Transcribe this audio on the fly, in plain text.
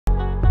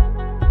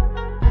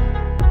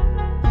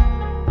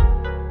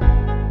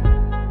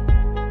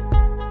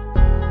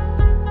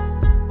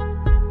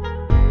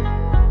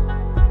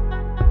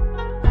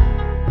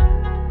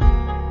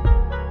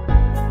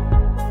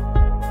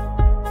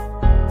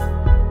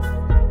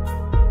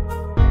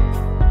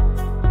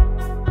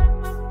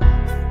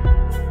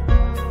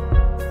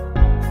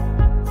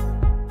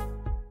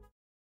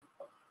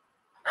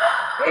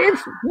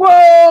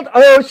World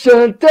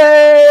Ocean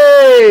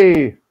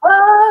Day!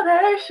 World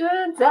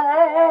Ocean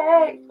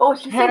Day! Oh,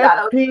 did you see that?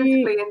 That was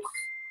beautifully in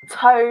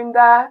tone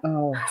there.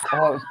 Oh,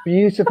 it's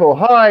beautiful.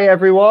 Hi,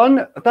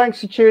 everyone.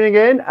 Thanks for tuning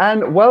in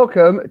and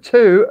welcome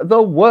to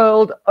the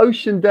World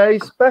Ocean Day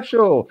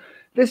special.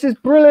 This is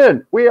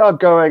brilliant. We are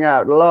going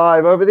out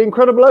live over the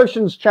Incredible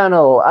Oceans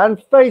channel and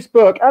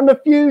Facebook and the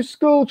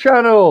FuseSchool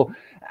channel.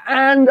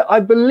 And I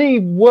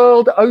believe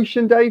World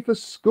Ocean Day for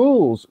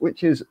schools,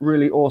 which is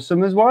really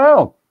awesome as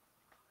well.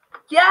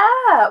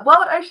 Yeah,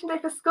 World Ocean Day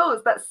for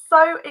schools. That's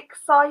so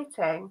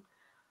exciting.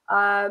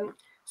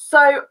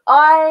 So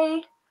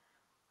I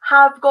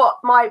have got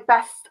my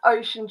best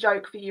ocean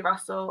joke for you,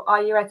 Russell.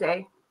 Are you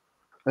ready?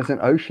 There's an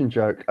ocean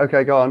joke.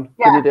 Okay, go on.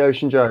 Yeah. Give me the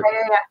ocean joke.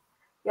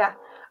 Yeah.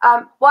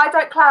 Why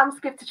don't clams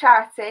give to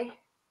charity?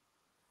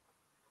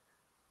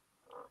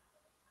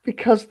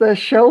 Because they're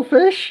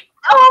shellfish.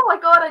 Oh my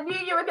God, I knew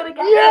you were going to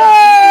get it.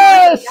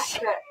 Yes!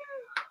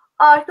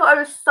 I thought I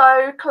was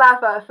so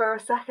clever for a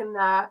second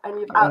there, and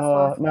you've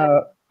outsmarted me.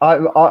 No,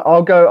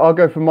 I'll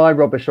go for my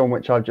rubbish on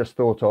which I've just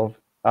thought of.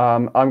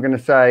 I'm going to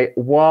say,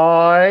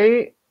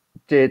 why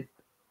did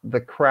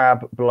the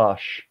crab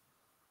blush?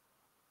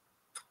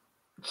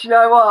 Do you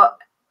know what?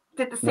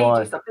 Did the sea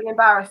Why? do something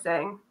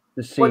embarrassing?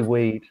 The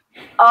seaweed.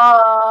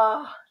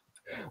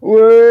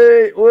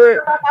 Wait.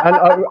 And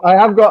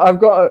I've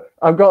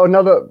got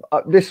another.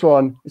 This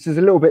one. This is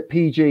a little bit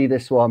PG.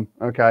 This one,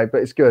 okay,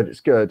 but it's good. It's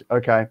good.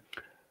 Okay.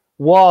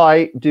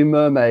 Why do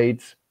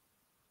mermaids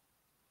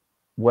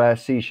wear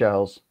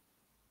seashells?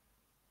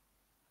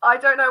 I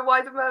don't know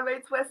why do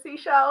mermaids wear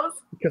seashells.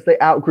 Because they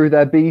outgrew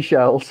their bee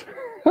shells.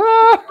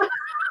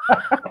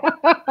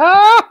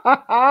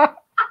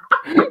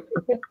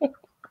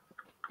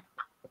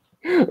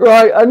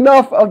 Right,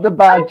 enough of the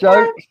bad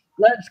jokes.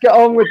 Let's get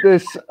on with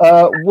this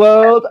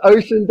World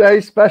Ocean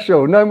Day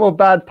special. No more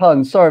bad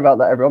puns. Sorry about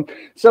that, everyone.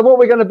 So what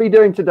we're going to be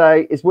doing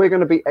today is we're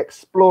going to be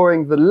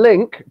exploring the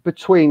link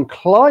between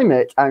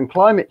climate and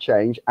climate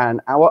change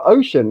and our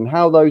ocean,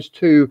 how those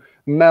two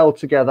meld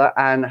together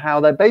and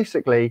how they're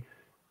basically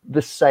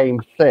the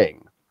same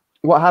thing.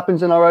 What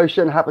happens in our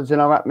ocean happens in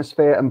our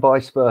atmosphere and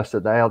vice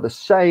versa. They are the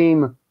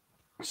same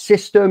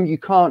system. You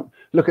can't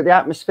look at the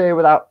atmosphere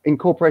without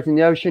incorporating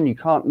the ocean. You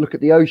can't look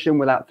at the ocean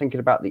without thinking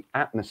about the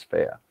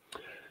atmosphere.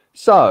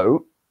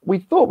 So we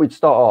thought we'd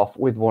start off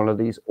with one of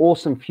these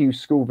awesome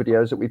FuseSchool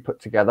videos that we put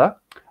together.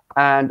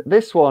 And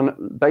this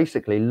one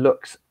basically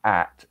looks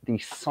at the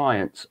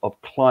science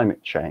of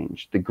climate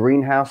change, the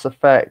greenhouse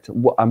effect,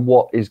 and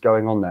what is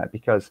going on there.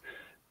 Because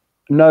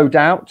no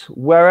doubt,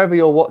 wherever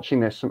you're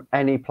watching this from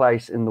any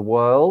place in the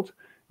world,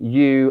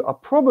 you are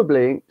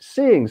probably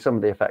seeing some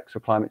of the effects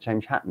of climate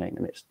change happening.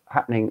 And it's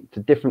happening to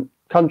different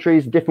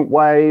countries, different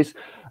ways.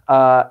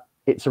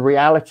 It's a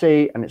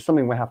reality and it's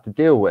something we have to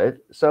deal with.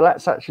 So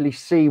let's actually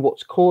see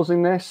what's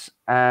causing this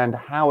and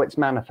how it's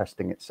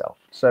manifesting itself.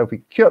 So if we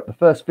cue up the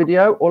first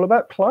video all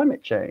about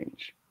climate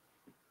change.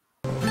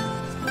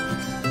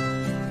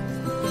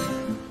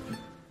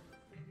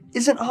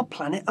 Isn't our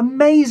planet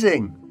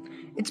amazing?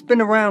 It's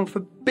been around for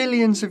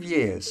billions of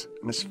years,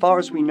 and as far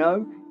as we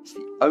know, it's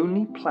the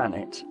only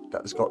planet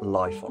that has got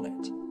life on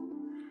it.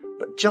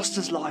 But just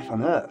as life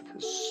on Earth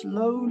has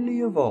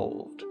slowly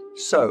evolved,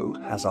 so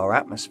has our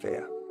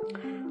atmosphere.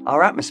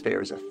 Our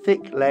atmosphere is a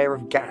thick layer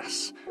of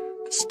gas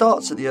that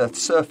starts at the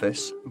Earth's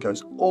surface and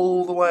goes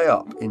all the way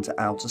up into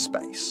outer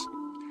space.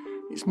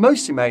 It's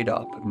mostly made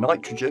up of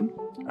nitrogen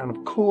and,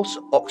 of course,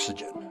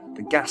 oxygen,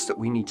 the gas that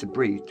we need to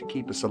breathe to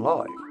keep us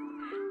alive.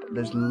 But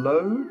there's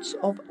loads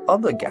of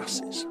other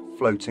gases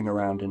floating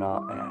around in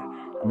our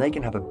air, and they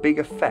can have a big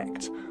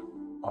effect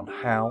on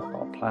how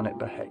our planet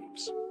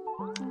behaves.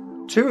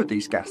 Two of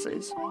these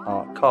gases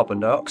are carbon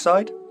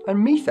dioxide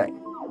and methane.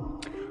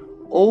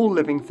 All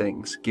living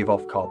things give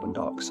off carbon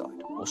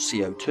dioxide, or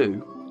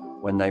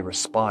CO2, when they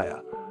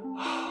respire.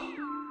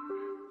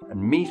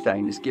 And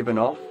methane is given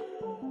off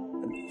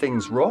when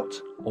things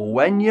rot or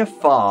when you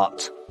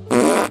fart.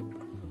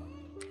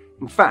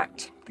 In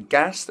fact, the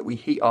gas that we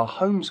heat our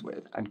homes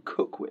with and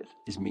cook with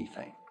is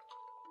methane.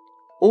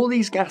 All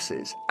these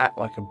gases act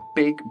like a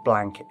big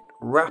blanket,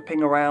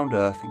 wrapping around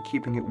Earth and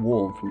keeping it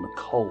warm from the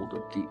cold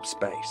of deep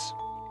space.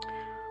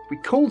 We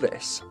call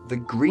this the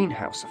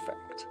greenhouse effect,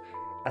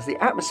 as the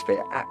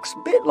atmosphere acts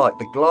a bit like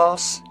the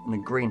glass in the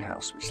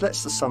greenhouse, which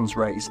lets the sun's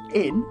rays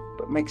in,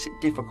 but makes it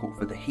difficult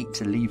for the heat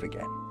to leave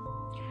again.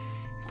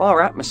 If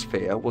our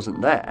atmosphere wasn't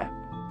there,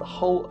 the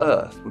whole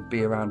Earth would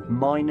be around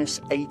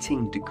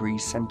 -18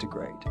 degrees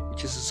centigrade,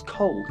 which is as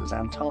cold as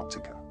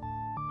Antarctica.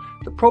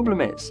 The problem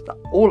is that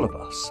all of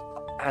us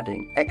are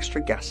adding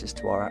extra gases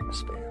to our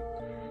atmosphere.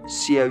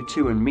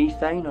 CO2 and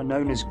methane are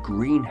known as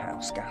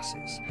greenhouse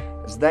gases,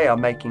 as they are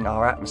making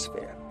our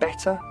atmosphere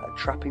better at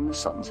trapping the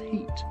sun's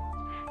heat.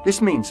 This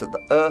means that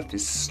the Earth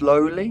is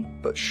slowly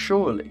but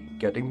surely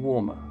getting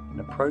warmer in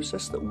a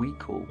process that we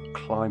call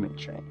climate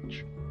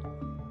change.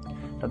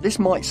 Now this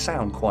might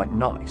sound quite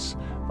nice,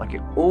 like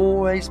it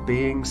always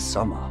being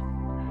summer,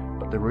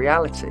 but the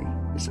reality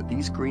is that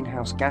these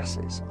greenhouse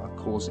gases are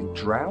causing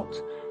drought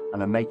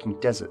and are making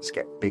deserts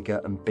get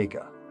bigger and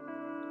bigger.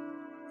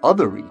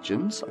 Other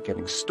regions are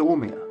getting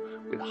stormier,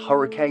 with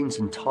hurricanes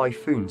and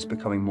typhoons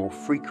becoming more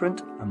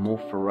frequent and more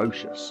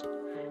ferocious.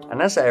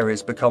 And as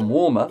areas become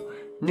warmer,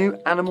 new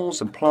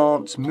animals and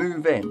plants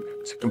move in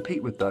to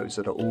compete with those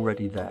that are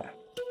already there.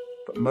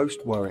 But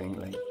most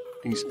worryingly,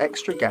 these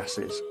extra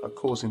gases are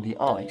causing the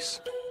ice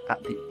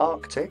at the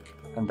Arctic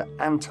and the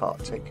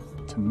Antarctic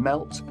to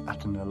melt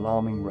at an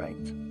alarming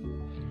rate.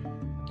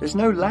 There's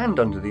no land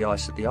under the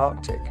ice at the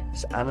Arctic,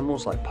 so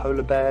animals like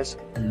polar bears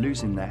are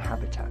losing their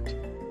habitat.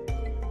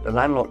 The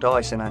landlocked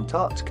ice in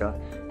Antarctica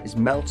is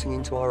melting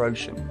into our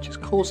ocean, which is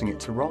causing it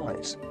to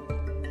rise.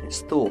 It's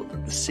thought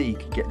that the sea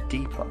could get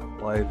deeper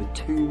by over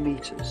 2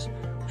 meters,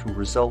 which will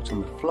result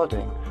in the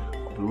flooding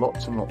of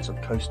lots and lots of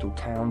coastal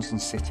towns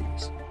and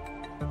cities.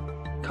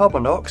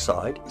 Carbon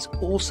dioxide is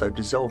also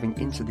dissolving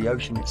into the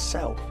ocean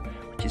itself,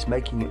 which is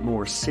making it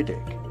more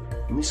acidic,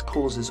 and this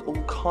causes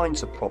all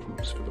kinds of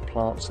problems for the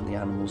plants and the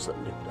animals that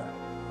live there.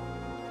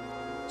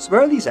 So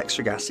where are these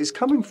extra gases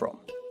coming from?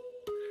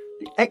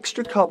 The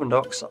extra carbon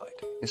dioxide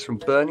is from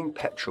burning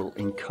petrol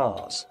in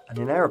cars and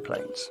in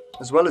aeroplanes,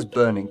 as well as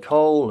burning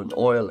coal and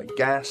oil and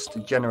gas to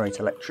generate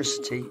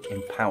electricity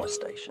in power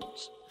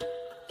stations.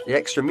 The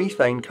extra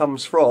methane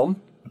comes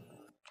from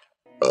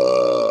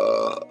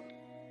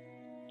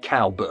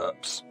cow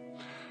burps.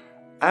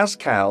 As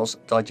cows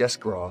digest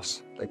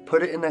grass, they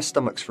put it in their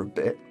stomachs for a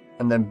bit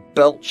and then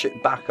belch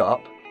it back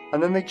up,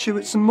 and then they chew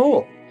it some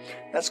more.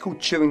 That's called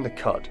chewing the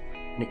cud,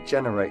 and it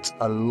generates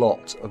a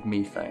lot of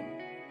methane.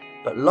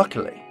 But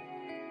luckily,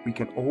 we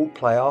can all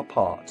play our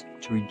part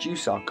to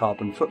reduce our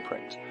carbon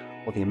footprint,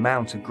 or the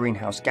amount of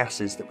greenhouse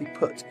gases that we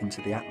put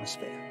into the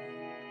atmosphere.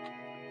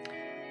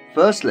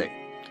 Firstly,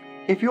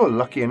 if you're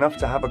lucky enough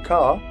to have a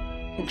car,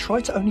 then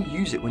try to only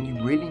use it when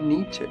you really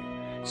need to.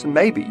 So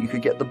maybe you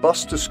could get the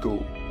bus to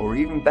school, or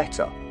even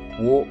better,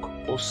 walk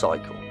or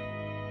cycle.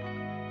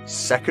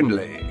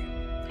 Secondly,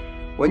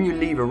 when you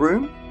leave a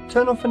room,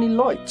 turn off any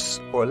lights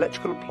or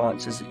electrical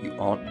appliances that you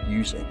aren't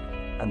using,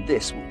 and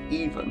this will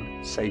even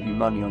save you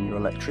money on your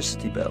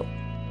electricity bill.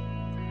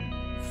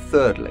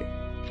 Thirdly,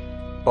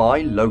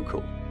 buy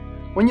local.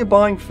 When you're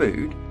buying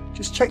food,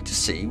 just check to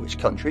see which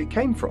country it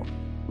came from.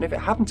 And if it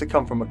happened to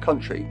come from a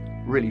country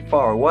really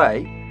far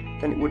away,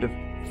 then it would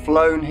have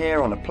flown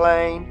here on a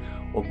plane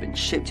or been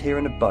shipped here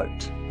in a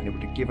boat, and it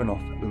would have given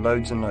off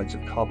loads and loads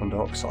of carbon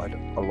dioxide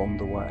along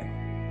the way.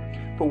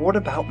 But what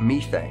about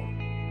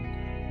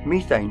methane?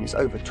 Methane is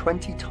over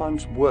 20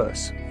 times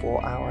worse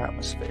for our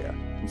atmosphere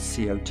than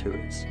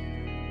CO2 is.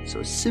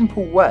 So a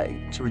simple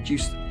way to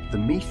reduce the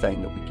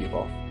methane that we give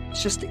off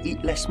is just to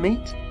eat less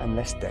meat and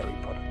less dairy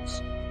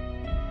products.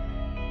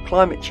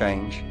 Climate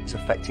change is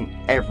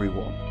affecting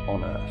everyone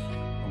on Earth,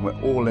 and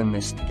we're all in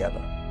this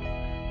together.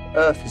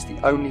 Earth is the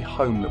only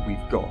home that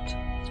we've got,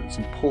 so it's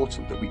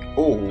important that we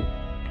all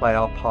play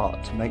our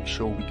part to make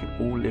sure we can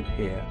all live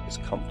here as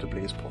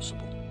comfortably as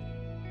possible.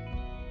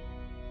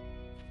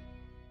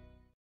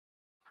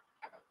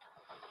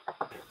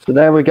 So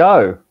there we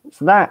go.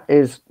 So that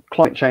is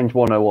climate change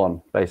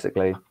 101,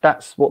 basically.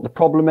 That's what the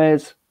problem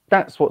is.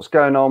 That's what's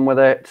going on with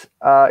it.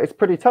 It's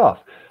pretty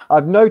tough.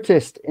 I've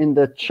noticed in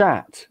the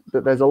chat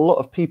that there's a lot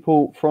of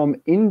people from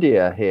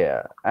India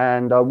here.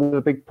 And one of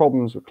the big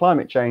problems with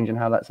climate change and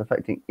how that's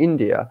affecting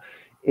India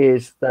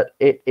is that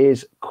it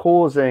is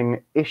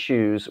causing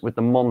issues with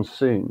the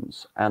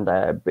monsoons, and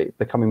they're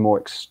becoming more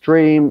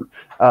extreme.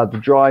 The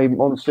dry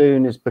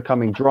monsoon is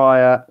becoming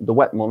drier, the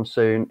wet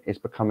monsoon is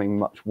becoming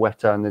much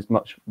wetter, and there's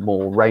much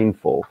more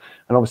rainfall.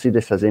 And obviously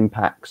this has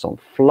impacts on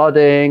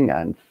flooding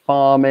and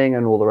farming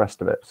and all the rest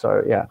of it.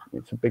 So yeah,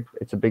 it's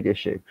a big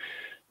issue.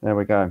 There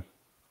we go.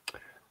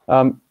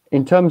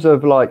 In terms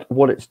of like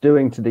what it's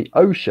doing to the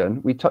ocean,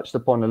 we touched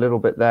upon a little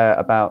bit there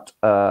about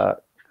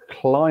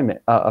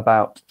climate,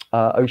 about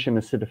ocean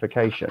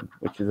acidification,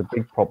 which is a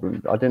big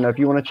problem. I don't know if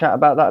you want to chat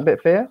about that a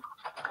bit, Fia?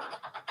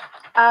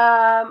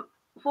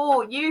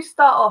 Well, you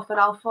start off and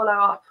I'll follow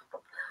up.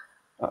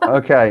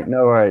 Okay,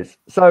 no worries.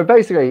 So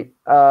basically,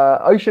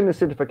 ocean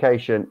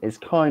acidification is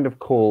kind of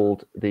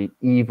called the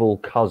evil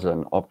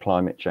cousin of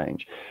climate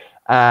change.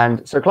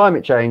 And so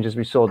climate change, as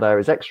we saw there,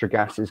 is extra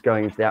gases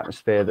going into the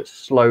atmosphere that's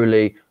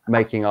slowly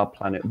making our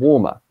planet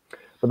warmer.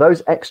 But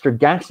those extra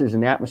gases in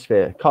the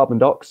atmosphere, carbon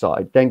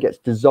dioxide, then gets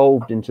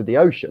dissolved into the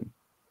ocean.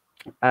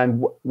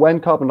 And when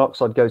carbon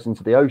dioxide goes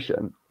into the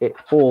ocean, it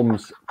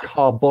forms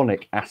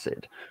carbonic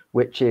acid,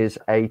 which is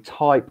a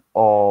type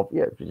of,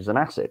 which is an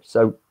acid.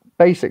 So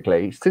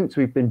basically, since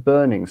we've been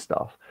burning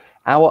stuff,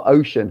 our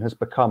ocean has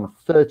become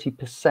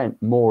 30%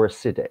 more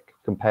acidic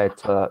compared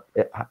to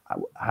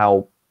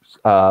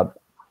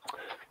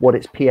what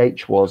its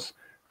pH was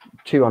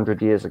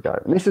 200 years ago.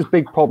 And this is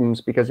big problems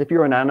because if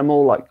you're an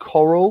animal like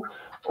coral,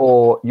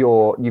 or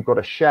you've got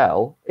a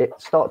shell, it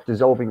starts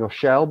dissolving your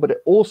shell, but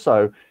it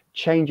also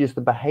changes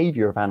the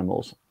behavior of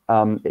animals.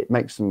 It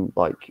makes them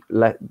like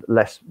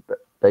less,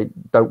 they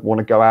don't want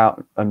to go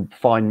out and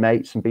find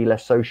mates and be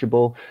less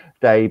sociable.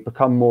 They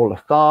become more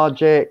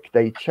lethargic.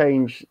 They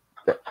change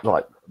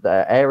like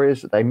their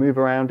areas that they move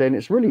around in.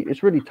 It's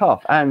really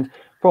tough. And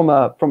from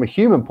a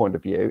human point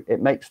of view,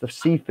 it makes the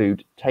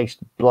seafood taste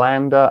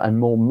blander and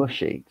more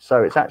mushy.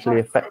 So it's actually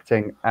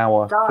affecting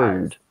our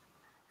food.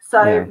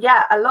 So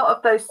yeah, a lot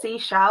of those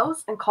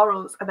seashells and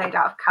corals are made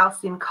out of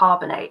calcium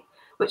carbonate,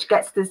 which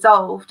gets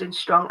dissolved in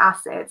strong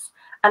acids.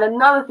 And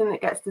another thing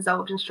that gets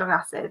dissolved in strong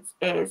acids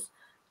is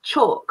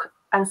chalk.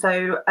 And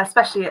so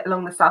especially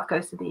along the south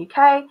coast of the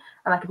UK,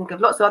 and I can think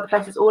of lots of other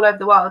places all over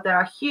the world, there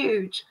are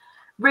huge,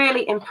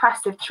 really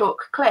impressive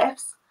chalk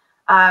cliffs.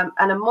 And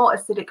a more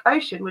acidic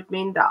ocean would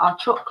mean that our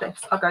chalk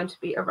cliffs are going to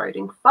be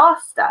eroding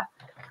faster,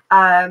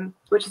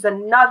 which is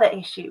another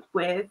issue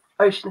with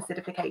ocean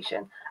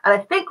acidification. And I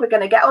think we're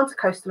going to get onto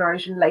coastal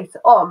erosion later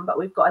on, but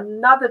we've got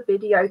another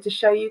video to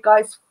show you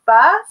guys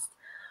first,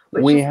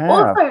 which is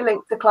also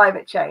linked to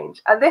climate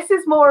change. And this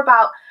is more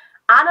about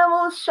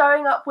animals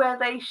showing up where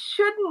they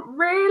shouldn't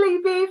really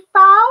be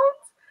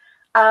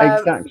found.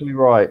 Exactly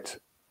right.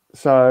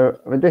 So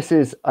I mean, this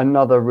is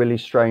another really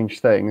strange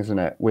thing, isn't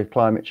it, with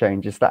climate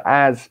change, is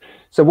that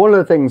so one of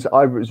the things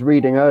I was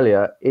reading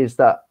earlier is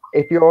that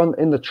if you're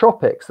in the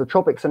tropics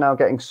are now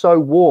getting so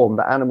warm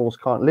that animals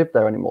can't live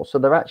there anymore. So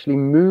they're actually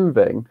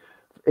moving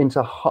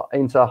into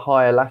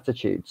higher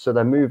latitudes. So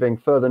they're moving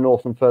further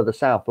north and further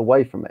south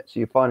away from it.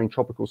 So you're finding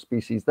tropical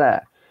species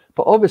there.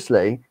 But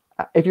obviously,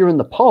 if you're in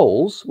the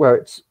poles where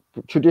it's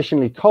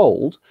traditionally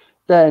cold,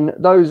 then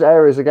those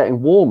areas are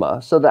getting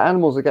warmer, so the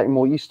animals are getting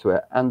more used to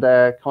it, and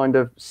they're kind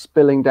of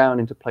spilling down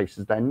into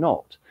places they're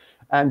not.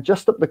 And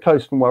just up the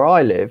coast from where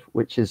I live,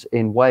 which is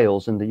in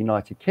Wales in the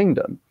United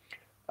Kingdom,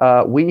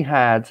 we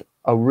had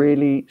a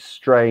really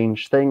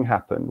strange thing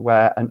happen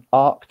where an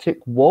Arctic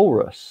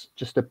walrus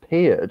just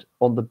appeared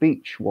on the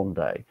beach one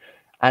day,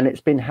 and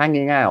it's been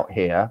hanging out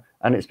here,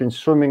 and it's been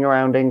swimming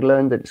around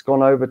England, and it's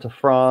gone over to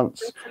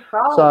France.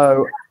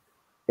 So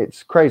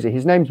it's crazy.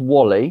 His name's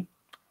Wally.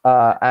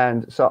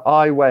 And so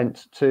I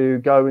went to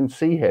go and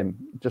see him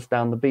just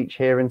down the beach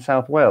here in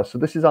South Wales. So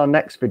this is our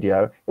next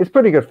video. It's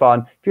pretty good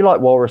fun. If you like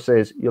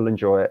walruses, you'll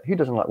enjoy it. Who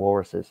doesn't like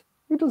walruses?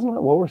 Who doesn't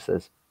like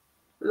walruses?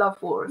 Love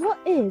walrus. What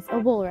is a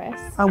walrus?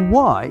 And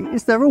why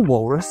is there a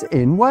walrus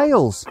in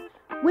Wales?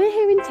 We're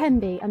here in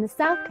Tenby on the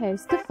south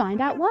coast to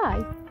find out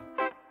why.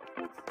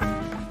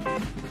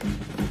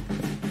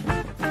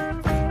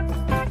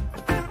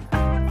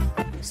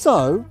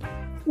 So,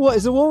 what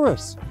is a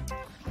walrus?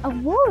 A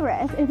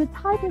walrus is a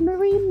type of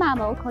marine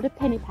mammal called a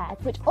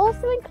pinniped, which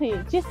also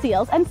includes your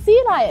seals and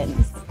sea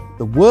lions.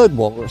 The word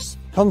walrus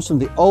comes from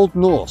the Old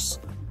Norse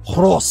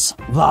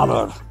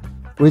hrossvalur,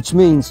 which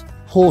means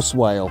horse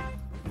whale.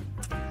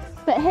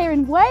 But here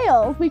in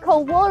Wales, we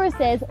call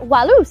walruses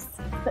walws,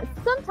 but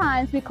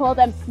sometimes we call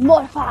them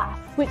morfa,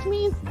 which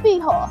means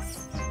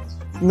seahorse.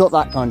 Not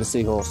that kind of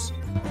seahorse.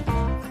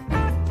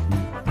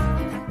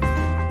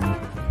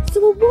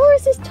 So a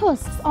walrus's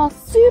tusks are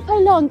super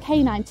long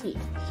canine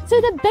teeth. So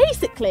they're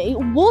basically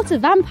water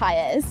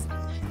vampires.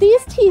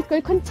 These teeth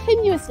grow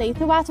continuously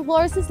throughout a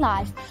walrus's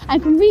life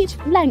and can reach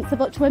lengths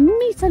of up to 1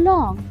 metre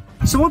long.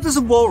 So what does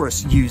a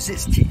walrus use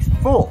its teeth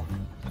for?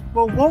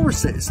 Well,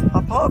 walruses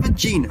are part of a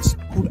genus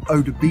called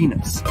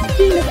Odobenus.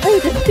 Genus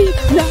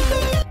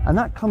Odobenus. And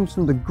that comes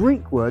from the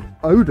Greek word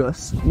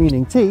odus,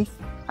 meaning teeth,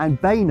 and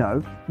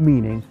beno,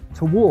 meaning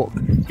to walk.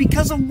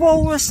 Because a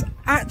walrus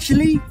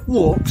actually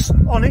walks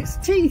on its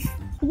teeth.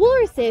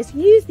 Walruses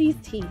use these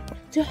teeth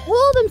to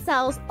haul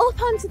themselves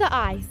up onto the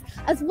ice,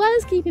 as well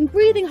as keeping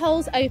breathing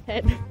holes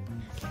open.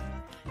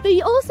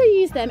 They also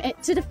use them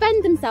to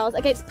defend themselves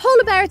against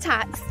polar bear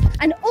attacks,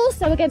 and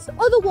also against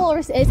other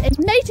walruses in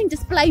mating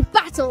display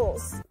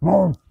battles.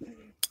 All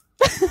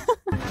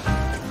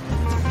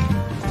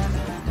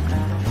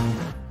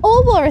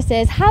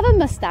walruses have a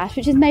moustache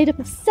which is made up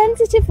of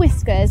sensitive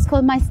whiskers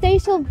called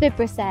mystacial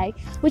vibrissae,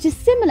 which is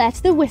similar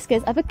to the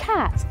whiskers of a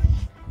cat.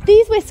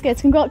 These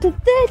whiskers can grow up to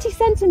 30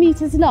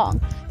 centimetres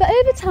long, but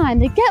over time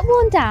they get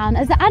worn down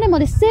as the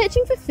animal is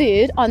searching for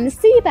food on the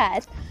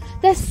seabed.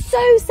 They're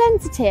so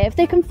sensitive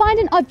they can find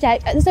an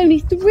object that's only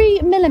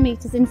 3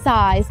 millimetres in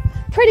size.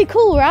 Pretty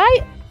cool, right?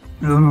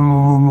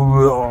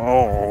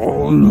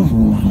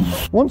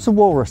 Once a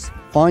walrus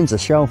finds a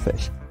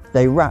shellfish,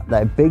 they wrap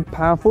their big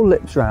powerful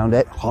lips around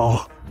it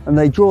and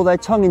they draw their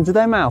tongue into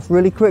their mouth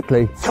really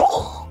quickly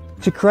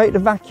to create a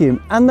vacuum,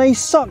 and they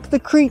suck the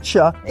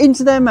creature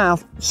into their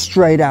mouth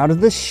straight out of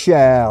the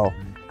shell.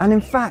 And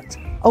in fact,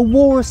 a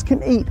walrus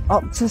can eat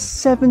up to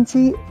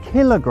 70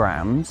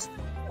 kilograms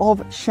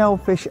of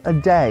shellfish a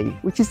day,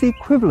 which is the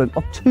equivalent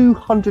of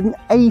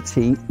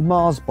 280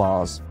 Mars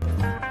bars.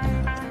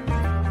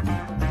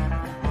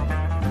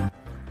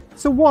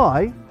 So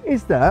why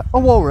is there a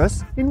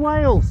walrus in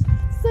Wales?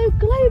 So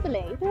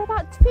globally, there are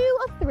about 2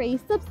 or 3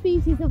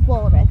 subspecies of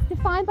walrus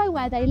defined by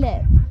where they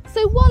live.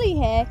 So Wally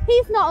here,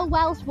 he's not a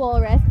Welsh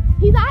walrus,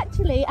 he's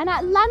actually an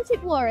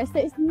Atlantic walrus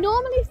that is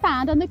normally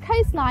found on the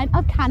coastline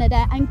of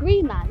Canada and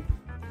Greenland.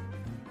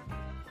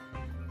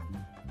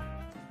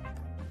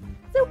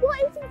 So what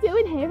is he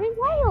doing here in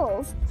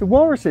Wales? So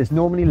walruses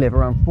normally live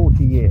around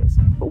 40 years,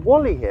 but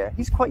Wally here,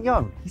 he's quite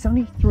young. He's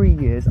only 3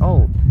 years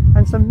old.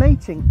 and so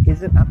mating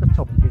isn't at the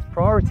top of his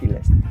priority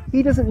list.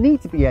 He doesn't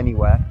need to be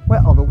anywhere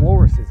where other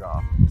walruses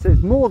are, so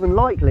it's more than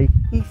likely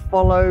he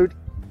followed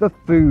the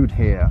food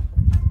here.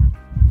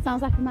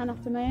 Sounds like a man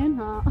after my own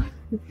heart.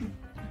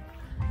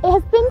 It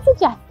has been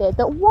suggested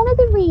that one of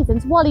the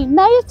reasons Wally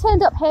may have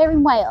turned up here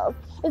in Wales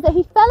is that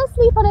he fell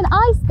asleep on an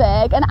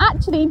iceberg and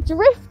actually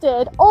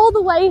drifted all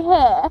the way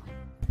here.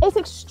 It's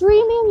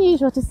extremely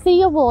unusual to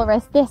see a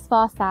walrus this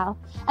far south,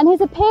 and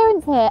his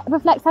appearance here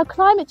reflects how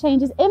climate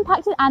change has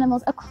impacted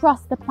animals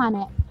across the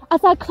planet.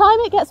 As our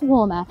climate gets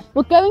warmer,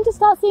 we're going to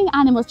start seeing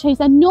animals change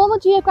their normal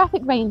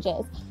geographic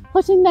ranges,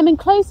 putting them in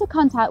closer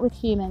contact with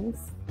humans.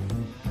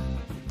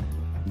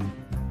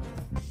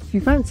 If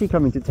you fancy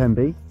coming to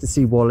Tenby to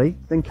see Wally,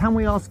 then can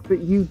we ask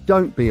that you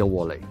don't be a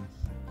Wally?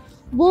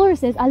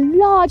 Walruses are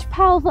large,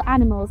 powerful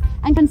animals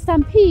and can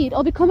stampede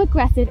or become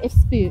aggressive if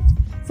spooked,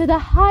 so they're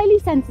highly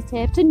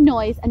sensitive to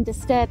noise and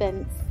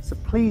disturbance. So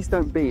please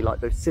don't be like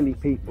those silly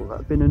people that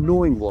have been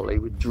annoying Wally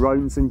with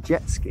drones and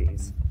jet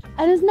skis.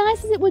 And as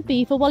nice as it would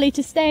be for Wally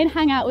to stay and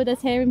hang out with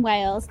us here in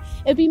Wales,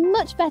 it would be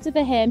much better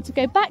for him to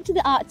go back to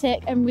the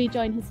Arctic and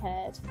rejoin his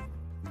herd.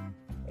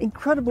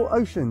 Incredible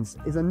Oceans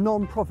is a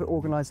non-profit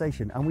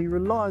organisation, and we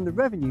rely on the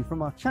revenue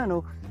from our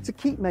channel to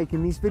keep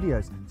making these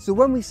videos. So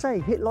when we say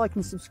hit like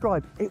and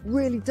subscribe, it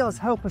really does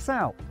help us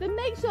out. Then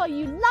make sure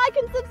you like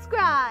and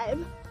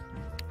subscribe!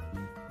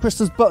 Press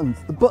those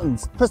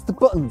buttons, press the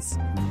buttons.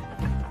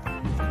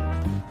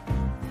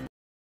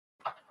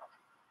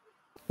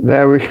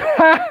 There we go.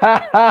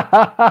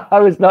 I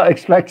was not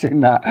expecting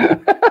that.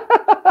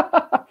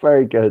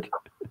 Very good.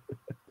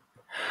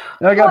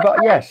 There we go, but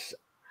yes.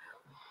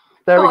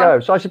 There we go.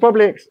 So I should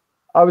probably,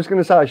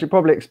 I should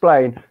probably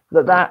explain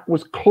that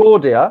was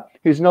Claudia,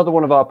 who's another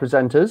one of our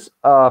presenters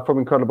from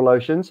Incredible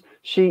Oceans.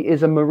 She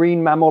is a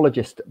marine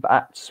mammologist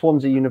at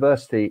Swansea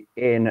University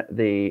in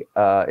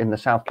the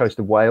south coast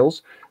of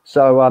Wales.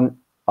 So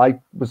I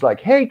was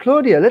like, hey,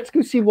 Claudia, let's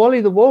go see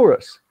Wally the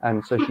walrus.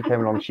 And so she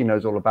came along. She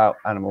knows all about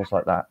animals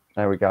like that.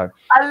 There we go.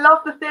 I love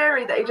the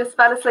theory that he just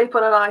fell asleep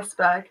on an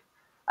iceberg.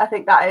 I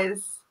think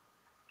that's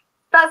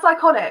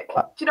iconic.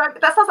 Do you know,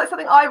 that sounds like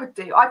something I would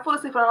do. I'd fall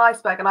asleep on an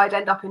iceberg and I'd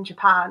end up in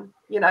Japan,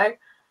 you know,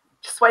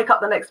 just wake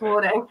up the next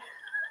morning.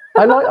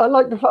 I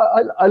like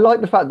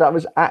the fact that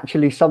was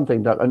actually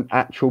something that an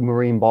actual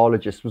marine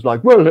biologist was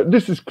like, well,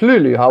 this is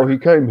clearly how he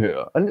came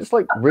here. And it's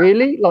like,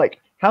 really? Like,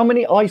 how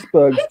many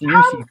icebergs do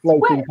you see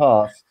floating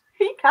past?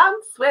 He can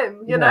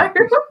swim, you know.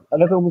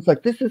 And everyone was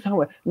like, this is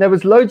how. And there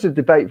was loads of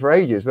debate for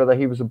ages whether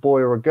he was a boy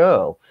or a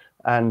girl.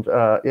 And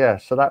yeah,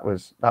 so that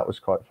was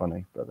quite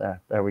funny. But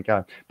there we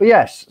go. But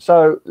yes,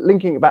 so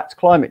linking it back to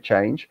climate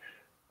change,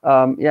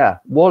 yeah,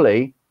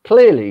 Wally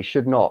clearly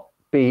should not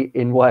be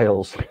in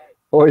Wales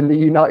or in the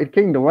United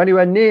Kingdom or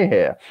anywhere near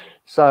here.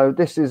 So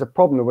this is a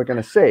problem that we're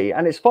going to see.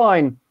 And it's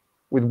fine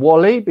with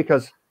Wally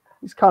because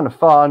it's kind of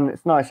fun.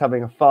 It's nice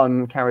having a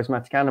fun,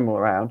 charismatic animal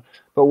around.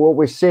 But what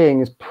we're seeing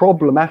is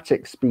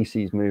problematic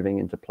species moving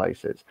into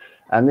places.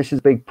 And this is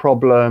a big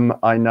problem,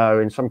 I know,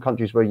 in some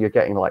countries where you're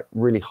getting like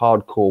really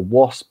hardcore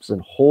wasps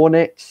and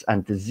hornets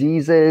and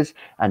diseases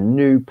and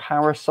new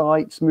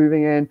parasites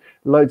moving in,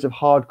 loads of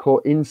hardcore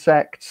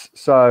insects.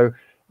 So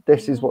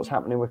this is what's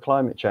happening with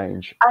climate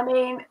change. I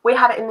mean, we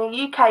had it in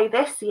the UK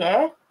this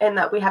year in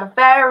that we had a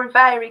very,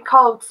 very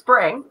cold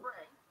spring,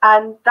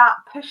 and that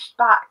pushed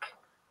back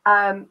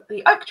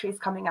the oak trees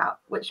coming out,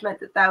 which meant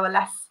that there were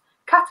less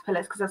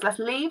caterpillars because there's less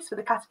leaves for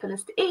the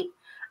caterpillars to eat,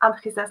 and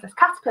because there's less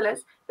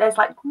caterpillars, there's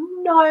like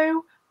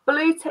no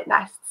blue tit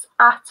nests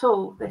at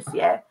all this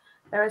year.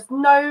 There is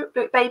no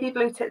baby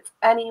blue tits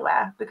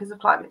anywhere because of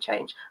climate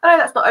change. I know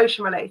that's not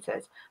ocean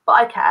related, but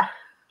I care.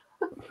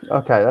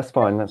 Okay, that's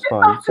fine. That's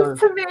fine. It matters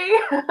to me.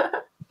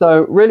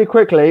 So really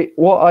quickly,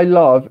 what I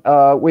love,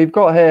 we've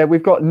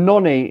got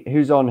Nonny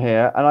who's on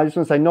here, and I just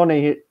want to say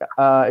Nonny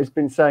has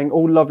been saying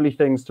all lovely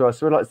things to us.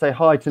 So we'd like to say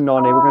hi to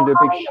Nonny. We're going to do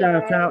a big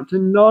shout out to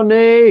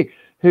Nonny,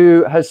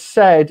 who has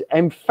said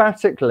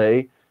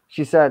emphatically,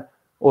 he said,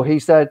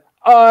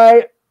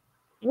 I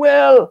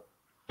will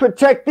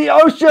protect the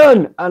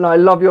ocean, and I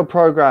love your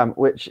program,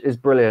 which is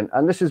brilliant.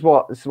 And this is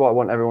what I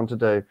want everyone to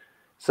do.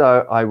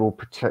 So I will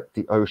protect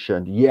the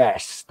ocean.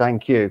 Yes,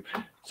 thank you.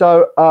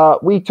 So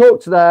we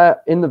talked there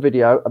in the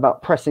video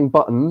about pressing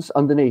buttons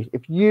underneath.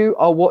 If you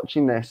are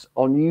watching this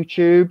on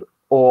YouTube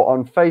or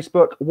on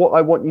Facebook, what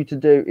I want you to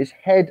do is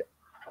head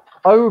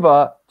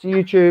over to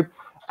YouTube.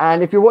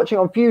 And if you're watching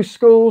on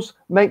FuseSchool,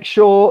 make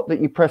sure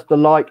that you press the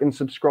like and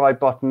subscribe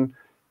button.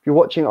 If you're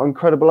watching on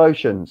Incredible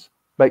Oceans,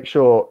 make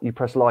sure you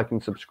press like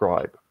and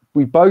subscribe.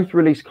 We both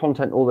release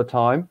content all the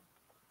time.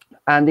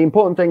 And the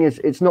important thing is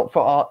it's not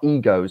for our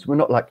egos. We're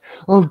not like,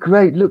 oh,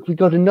 great, look, we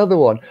got another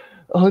one.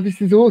 Oh,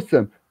 this is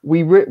awesome.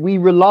 We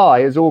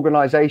rely as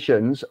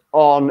organizations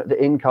on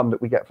the income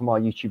that we get from our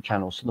YouTube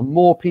channel. So the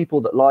more people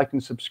that like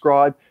and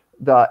subscribe,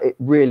 that it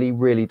really,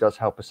 really does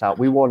help us out.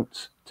 We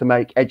want to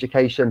make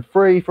education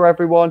free for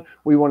everyone.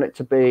 We want it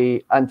to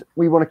be, and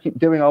we want to keep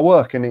doing our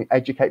work and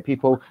educate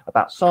people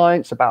about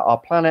science, about our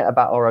planet,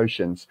 about our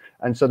oceans.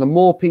 And so the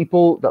more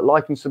people that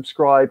like and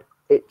subscribe,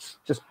 it's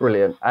just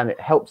brilliant, and it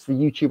helps the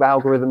YouTube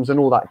algorithms and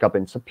all that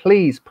gubbin. So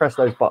please press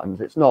those buttons.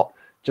 It's not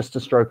just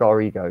to stroke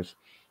our egos.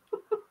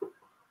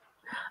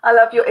 I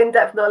love your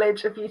in-depth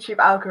knowledge of YouTube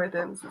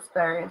algorithms. It's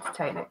very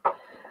entertaining.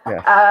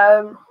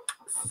 Yeah.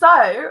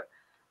 So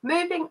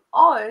moving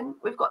on,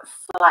 we've got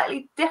a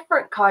slightly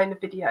different kind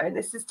of video, and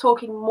this is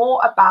talking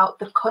more about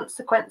the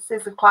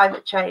consequences of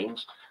climate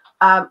change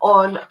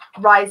on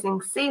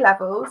rising sea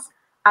levels,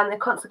 and the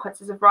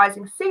consequences of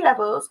rising sea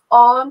levels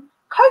on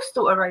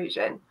coastal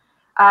erosion.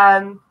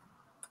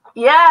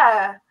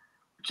 Yeah,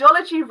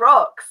 geology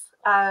rocks.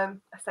 I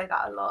say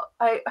that a lot.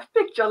 I'm a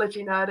big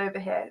geology nerd over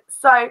here.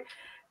 So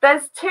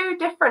there's two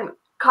different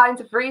kinds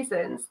of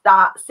reasons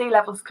that sea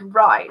levels can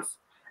rise,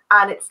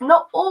 and it's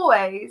not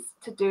always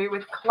to do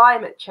with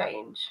climate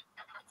change.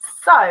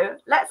 So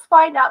let's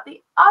find out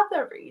the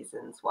other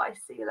reasons why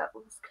sea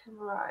levels can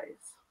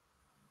rise.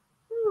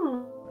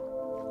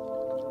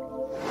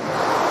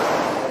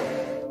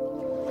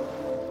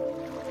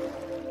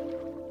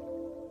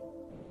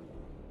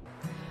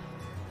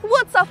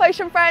 What's up,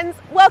 ocean friends?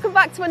 Welcome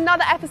back to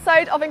another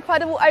episode of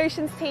Incredible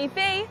Oceans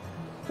TV.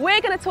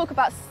 We're going to talk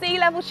about sea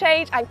level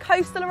change and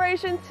coastal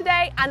erosion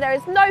today, and there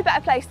is no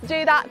better place to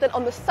do that than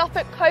on the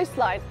Suffolk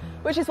coastline,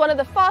 which is one of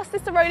the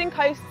fastest eroding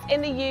coasts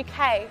in the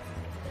UK.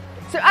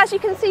 So as you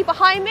can see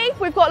behind me,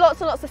 we've got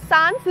lots and lots of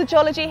sand. The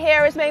geology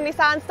here is mainly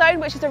sandstone,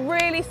 which is a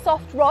really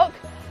soft rock.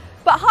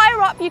 But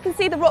higher up, you can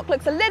see the rock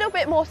looks a little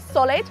bit more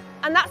solid,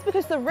 and that's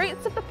because the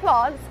roots of the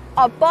plants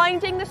are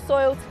binding the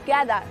soil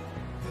together.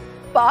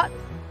 But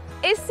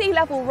is sea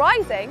level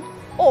rising,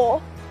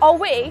 or are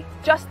we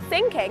just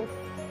sinking?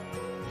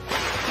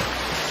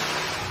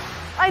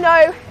 I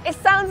know, it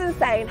sounds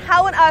insane.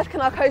 How on earth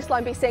can our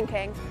coastline be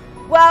sinking?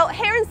 Well,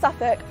 here in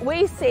Suffolk,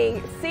 we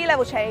see sea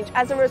level change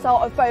as a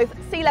result of both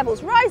sea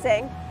levels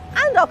rising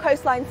and our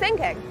coastline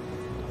sinking.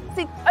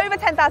 See, over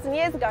 10,000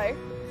 years ago,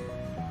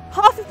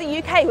 half of the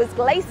UK was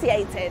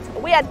glaciated.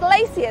 We had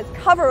glaciers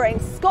covering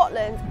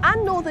Scotland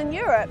and Northern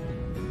Europe.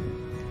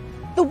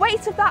 The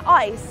weight of that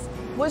ice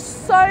was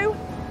so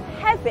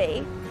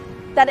heavy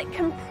that it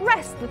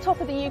compressed the top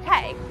of the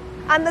UK,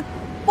 and the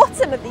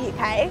bottom of the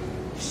UK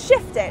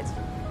shifted.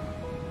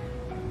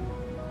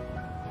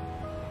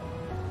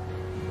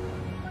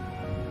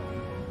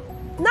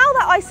 Now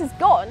that ice is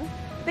gone,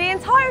 the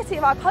entirety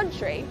of our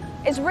country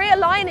is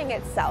realigning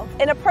itself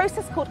in a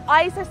process called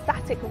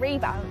isostatic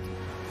rebound.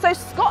 So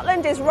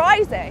Scotland is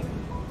rising,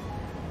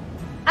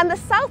 and the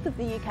south of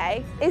the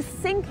UK is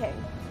sinking.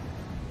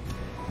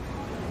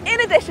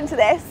 In addition to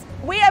this,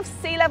 we have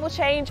sea level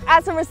change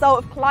as a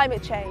result of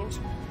climate change.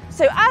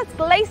 So as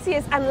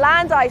glaciers and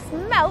land ice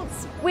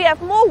melts, we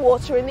have more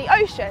water in the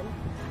ocean.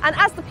 And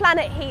as the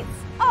planet heats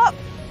up,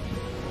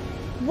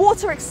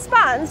 water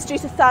expands due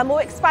to thermal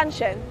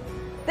expansion.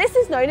 This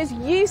is known as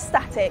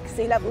eustatic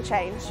sea level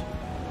change.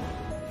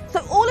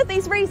 So all of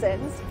these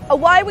reasons are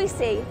why we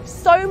see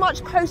so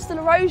much coastal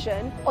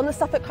erosion on the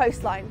Suffolk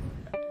coastline.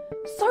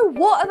 So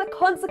what are the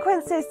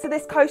consequences to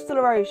this coastal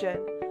erosion?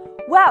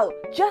 Well,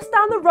 just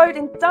down the road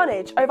in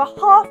Dunwich, over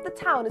half the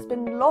town has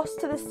been lost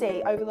to the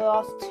sea over the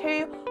last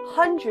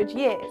 200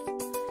 years.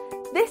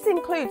 This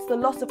includes the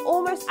loss of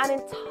almost an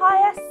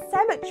entire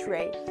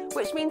cemetery,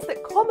 which means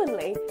that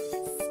commonly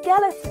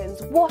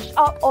skeletons wash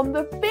up on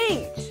the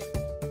beach.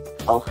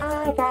 Oh,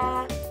 hi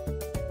there.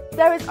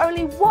 There is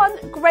only one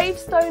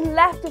gravestone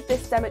left of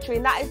this cemetery,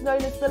 and that is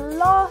known as the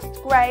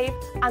last grave,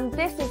 and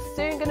this is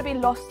soon going to be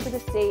lost to the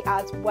sea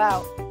as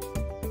well.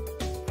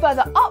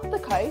 Further up the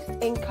coast,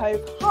 in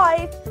Cove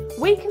Hythe,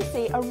 we can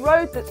see a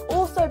road that's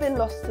also been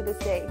lost to the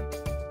sea.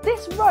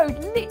 This road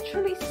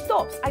literally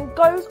stops and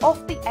goes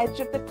off the edge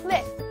of the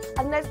cliff,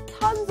 and there's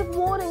tons of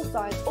warning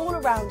signs all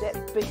around it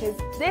because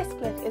this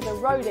cliff is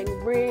eroding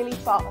really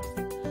fast.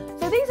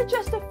 So these are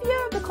just a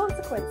few of the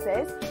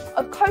consequences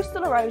of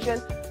coastal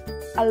erosion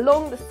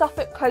along the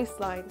Suffolk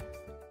coastline.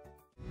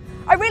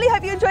 I really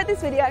hope you enjoyed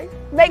this video.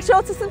 Make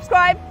sure to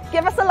subscribe,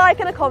 give us a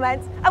like and a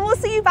comment, and we'll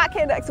see you back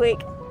here next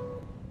week.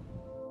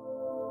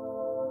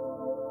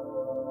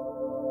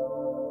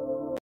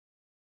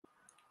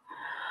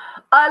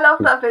 I love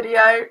that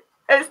video.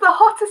 It's the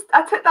hottest.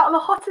 I took that on the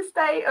hottest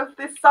day of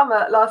this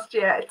summer last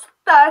year. It's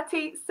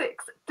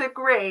 36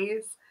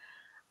 degrees.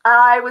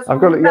 I was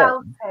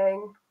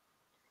melting.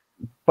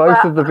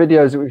 Both of the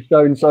videos that we've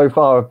shown so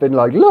far have been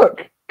like,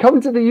 look,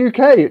 come to the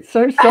UK. It's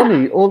so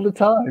sunny all the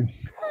time.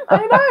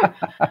 I know.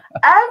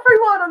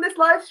 Everyone on this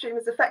live stream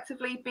has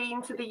effectively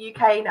been to the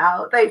UK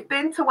now. They've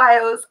been to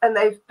Wales and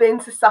they've been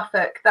to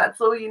Suffolk. That's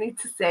all you need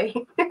to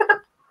see.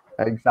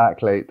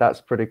 Exactly.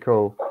 That's pretty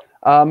cool.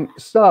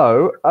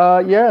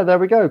 Yeah, there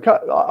we go.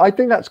 I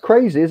think that's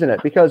crazy, isn't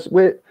it? Because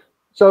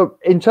so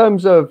in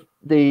terms of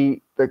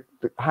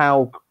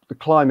how the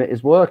climate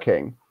is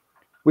working,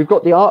 we've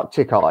got the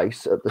Arctic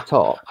ice at the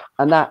top,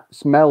 and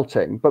that's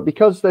melting. But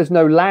because there's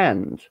no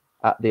land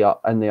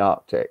in the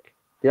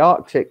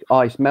Arctic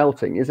ice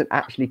melting isn't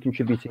actually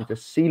contributing to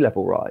sea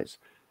level rise.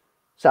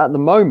 So at the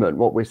moment,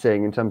 what we're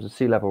seeing in terms of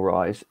sea level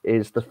rise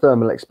is the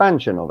thermal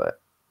expansion of it.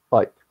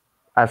 Like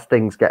as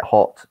things get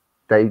hot,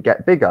 they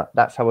get bigger.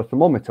 That's how a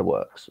thermometer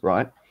works,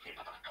 right?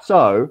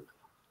 So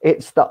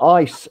it's the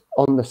ice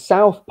on the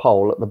South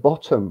Pole at the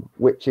bottom,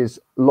 which is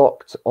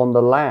locked on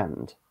the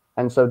land.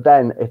 And so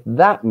then if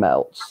that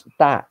melts,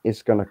 that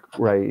is going to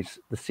raise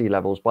the sea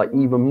levels by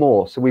even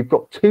more. So we've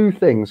got two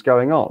things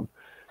going on.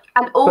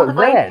 And all the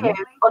way here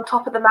on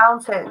top of the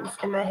mountains,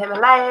 in the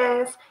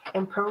Himalayas,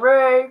 in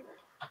Peru.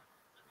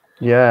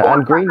 Yeah,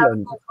 and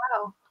Greenland. As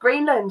well.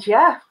 Greenland,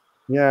 yeah.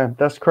 Yeah,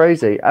 that's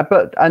crazy.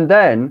 But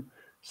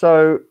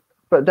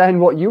then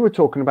what you were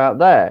talking about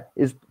there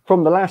is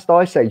from the last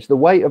ice age, the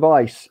weight of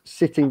ice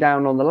sitting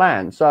down on the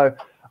land. So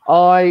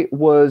I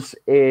was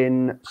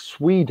in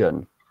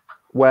Sweden,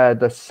 where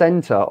the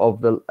center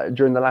of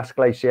during the last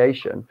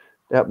glaciation,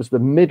 that was the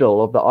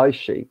middle of the ice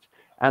sheet.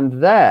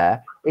 And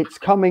there it's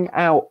coming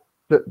out,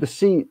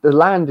 the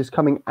land is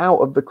coming out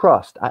of the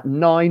crust at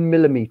 9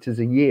 millimeters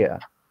a year,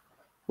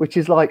 which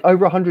is like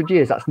over 100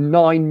 years. That's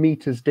 9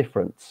 meters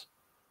difference.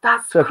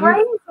 That's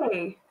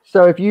crazy.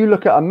 So if you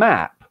look at a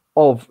map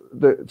of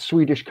the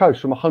Swedish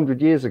coast from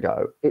 100 years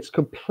ago, it's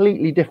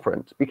completely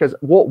different, because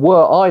what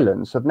were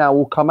islands have now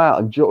all come out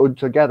and joined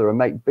together and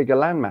make bigger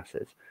land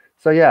masses.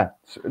 So yeah,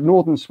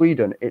 northern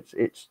Sweden,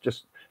 it's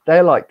just,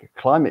 they're like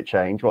climate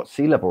change,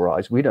 sea level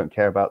rise. We don't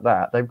care about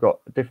that. They've got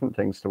different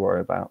things to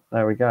worry about.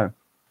 There we go.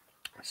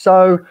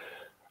 So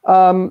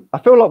I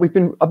feel like we've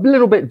been a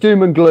little bit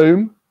doom and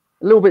gloom.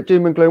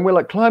 We're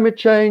like, climate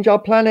change, our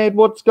planet,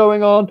 what's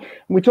going on? And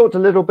we talked a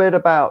little bit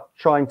about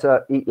trying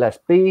to eat less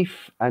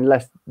beef and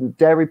less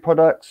dairy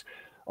products.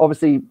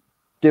 Obviously,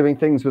 doing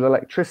things with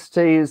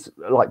electricities,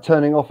 like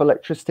turning off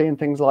electricity and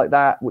things like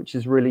that, which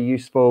is really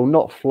useful.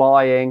 Not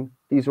flying.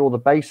 These are all the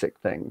basic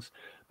things.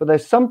 But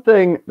there's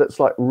something that's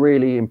like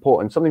really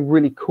important, something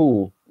really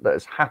cool that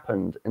has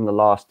happened in the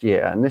last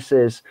year. And this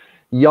is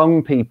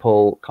young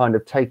people kind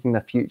of taking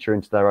their future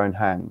into their own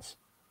hands.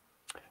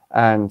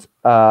 And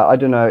I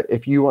don't know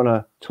if you want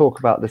to talk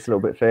about this a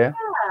little bit, Fia.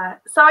 Yeah.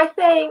 So I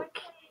think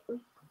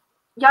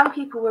young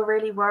people were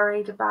really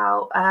worried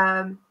about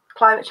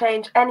climate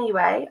change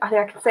anyway. I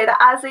think I can say that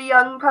as a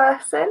young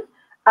person,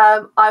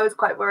 I was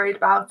quite worried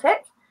about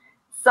it.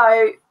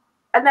 So,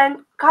 and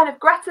then kind of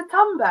Greta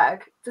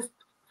Thunberg just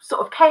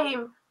sort of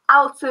came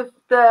out of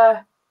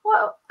the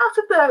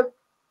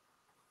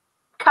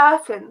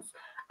curtains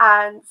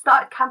and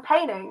started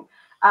campaigning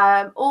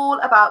all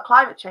about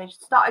climate change,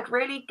 started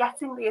really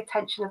getting the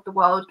attention of the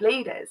world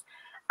leaders.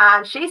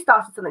 And she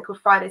started something called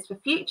Fridays for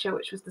Future,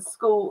 which was the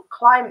school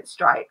climate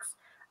strikes.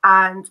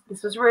 And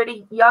this was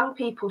really young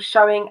people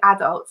showing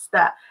adults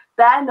that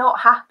they're not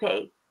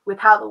happy with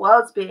how the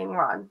world's being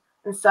run.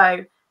 And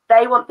so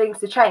they want things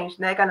to change.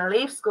 And they're going to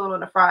leave school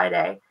on a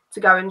Friday to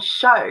go and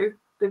show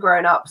the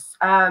grown-ups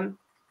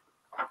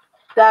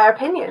their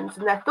opinions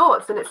and their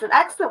thoughts. And it's an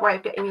excellent way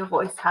of getting your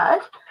voice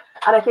heard.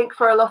 And I think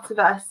for a lot of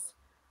us,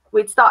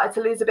 we'd started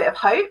to lose a bit of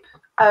hope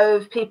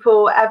of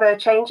people ever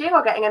changing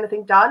or getting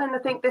anything done. And I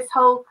think this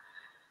whole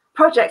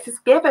project has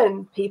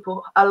given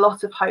people a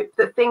lot of hope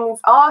that things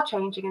are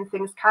changing and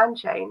things can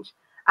change.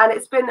 And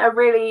it's been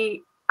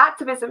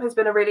activism has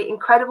been a really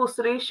incredible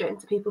solution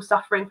to people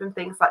suffering from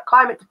things like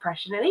climate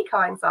depression and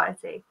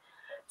eco-anxiety.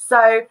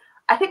 So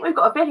I think we've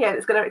got a video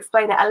that's going to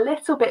explain it a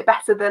little bit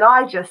better than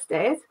I just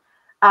did.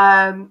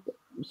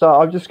 So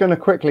I'm just going to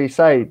quickly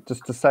say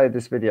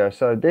this video.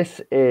 So this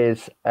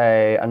is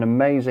an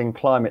amazing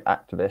climate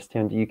activist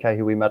here in the UK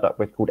who we met up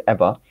with, called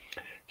Eva.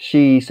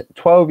 She's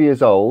 12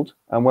 years old.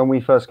 And when we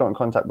first got in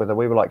contact with her,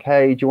 we were like,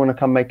 hey, do you want to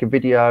come make a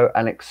video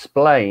and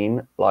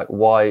explain what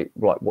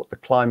the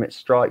climate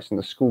strikes and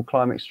the school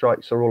climate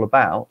strikes are all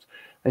about?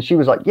 And she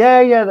was like,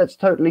 yeah, that's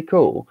totally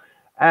cool.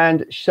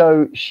 And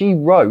so she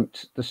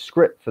wrote the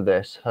script for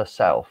this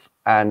herself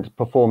and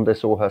performed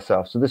this all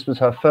herself. So this was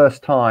her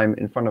first time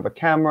in front of a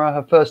camera,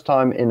 her first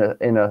time in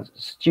a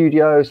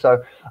studio.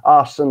 So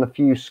us and the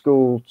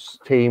FuseSchool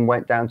team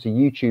went down to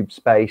YouTube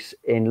space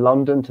in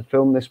London to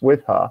film this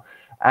with her.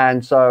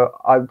 And so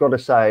I've got to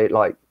say,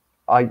 like,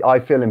 I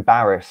feel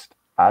embarrassed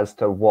as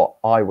to what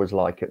I was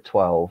like at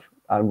 12.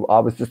 And I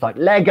was just like,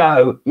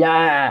 Lego,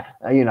 yeah,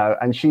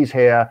 and she's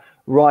here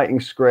writing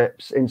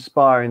scripts,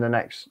 inspiring the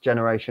next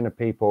generation of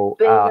people.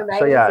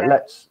 So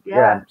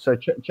yeah, so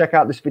check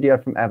out this video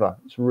from Eva.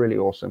 It's really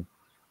awesome.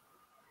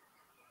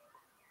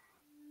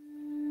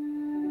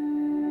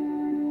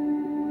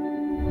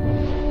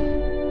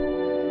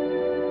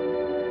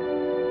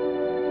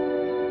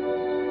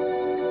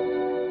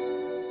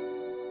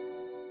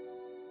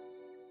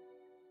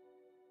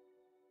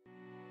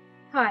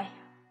 Hi,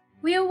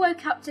 we all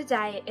woke up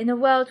today in a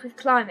world with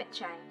climate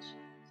change.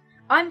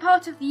 I'm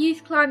part of the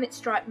youth climate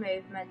strike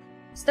movement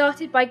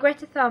started by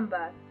Greta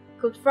Thunberg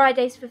called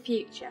Fridays for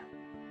Future.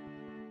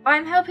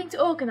 I'm helping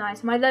to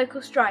organise my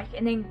local strike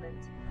in England.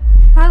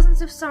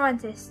 Thousands of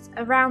scientists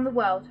around the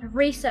world have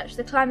researched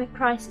the climate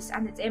crisis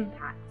and its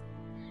impact.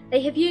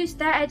 They have used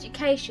their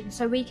education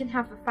so we can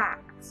have the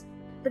facts.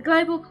 The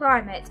global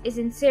climate is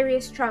in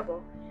serious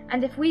trouble,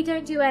 and if we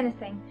don't do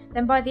anything,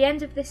 then by the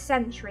end of this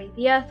century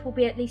the Earth will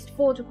be at least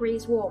 4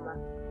 degrees warmer.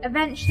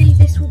 Eventually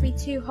this will be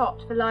too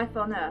hot for life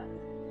on Earth.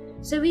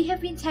 So we have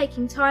been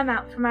taking time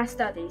out from our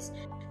studies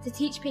to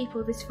teach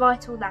people this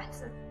vital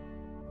lesson.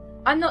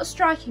 I'm not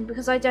striking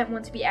because I don't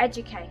want to be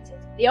educated,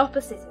 the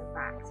opposite in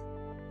fact.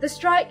 The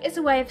strike is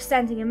a way of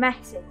sending a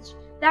message.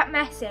 That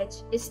message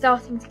is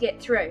starting to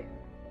get through.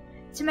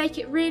 To make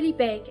it really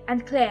big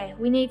and clear,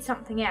 we need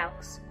something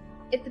else.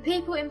 If the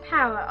people in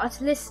power are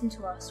to listen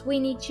to us, we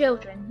need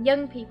children,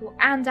 young people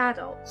and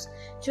adults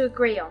to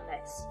agree on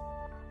this.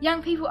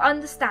 Young people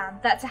understand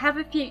that to have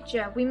a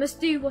future, we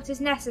must do what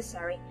is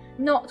necessary,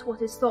 not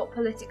what is thought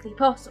politically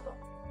possible.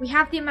 We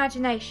have the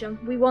imagination,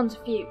 we want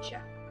a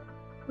future.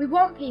 We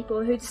want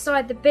people who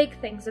decide the big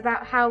things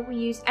about how we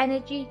use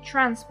energy,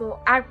 transport,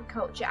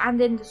 agriculture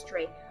and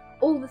industry,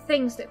 all the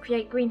things that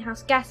create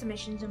greenhouse gas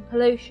emissions and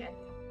pollution.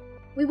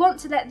 We want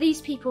to let these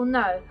people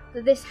know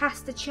that this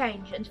has to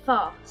change and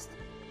fast.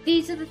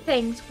 These are the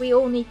things we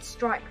all need to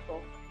strike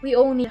for. We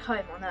all need a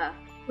home on Earth.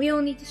 We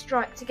all need to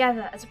strike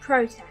together as a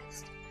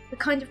protest, the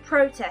kind of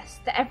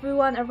protest that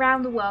everyone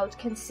around the world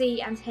can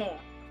see and hear.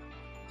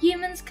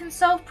 Humans can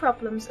solve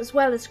problems as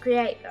well as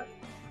create them.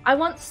 I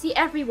want to see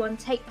everyone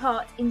take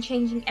part in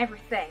changing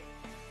everything.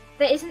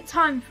 There isn't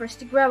time for us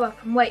to grow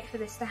up and wait for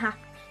this to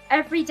happen.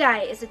 Every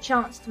day is a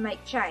chance to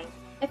make change.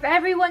 If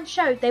everyone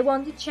showed they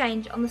wanted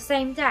change on the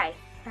same day,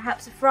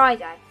 perhaps a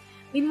Friday,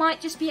 we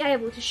might just be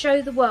able to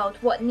show the world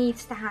what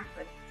needs to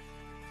happen.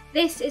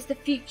 This is the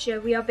future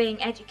we are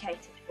being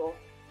educated for.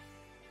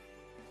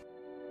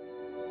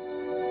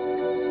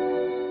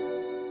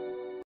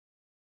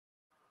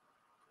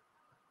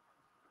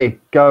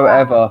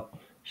 Go Eva.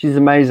 She's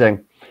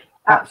amazing.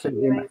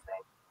 Absolutely amazing.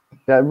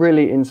 Yeah,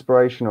 really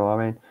inspirational.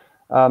 I mean,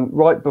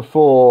 right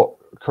before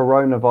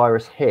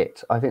coronavirus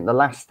hit, I think the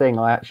last thing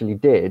I actually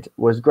did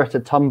was Greta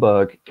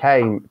Thunberg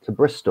came to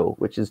Bristol,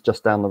 which is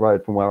just down the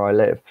road from where I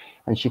live,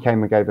 and she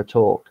came and gave a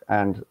talk,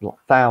 and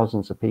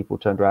thousands of people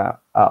turned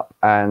up,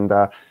 and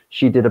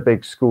she did a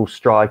big school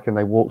strike, and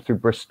they walked through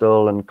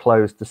Bristol and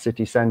closed the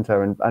city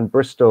centre, and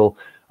Bristol,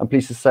 I'm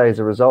pleased to say, as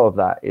a result of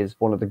that, is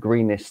one of the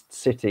greenest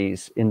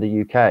cities in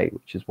the UK,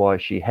 which is why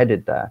she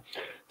headed there.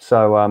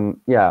 So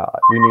yeah,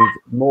 we need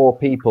more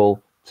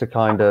people to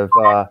kind of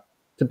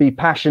to be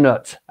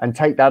passionate and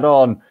take that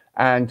on,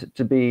 and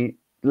to be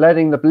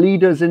letting the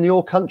leaders in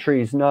your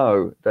countries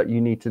know that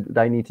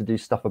they need to do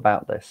stuff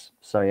about this.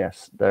 So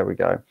yes, there we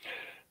go.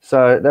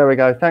 So there we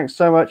go. Thanks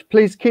so much.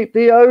 Please keep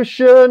the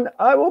ocean.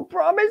 I will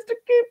promise to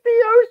keep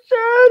the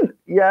ocean.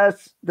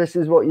 Yes, this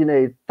is what you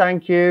need.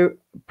 Thank you.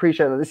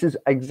 Appreciate that. This is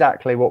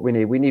exactly what we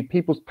need. We need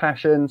people's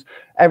passions.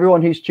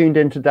 Everyone who's tuned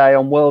in today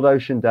on World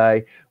Ocean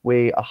Day,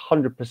 we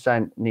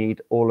 100%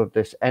 need all of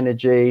this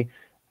energy,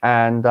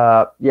 and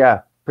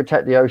yeah,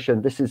 protect the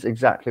ocean. This is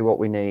exactly what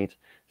we need.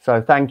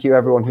 So thank you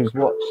everyone who's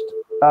watched.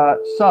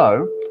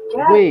 So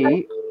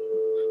we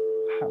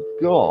have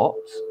got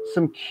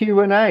some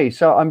Q&A.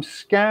 So I'm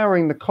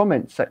scouring the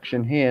comment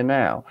section here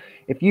now.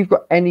 If you've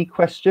got any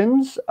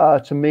questions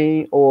to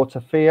me or to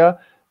Fia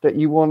that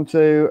you want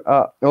to,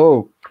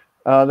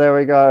 there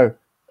we go.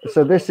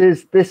 So this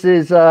is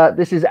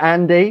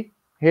Andy.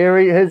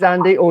 Here's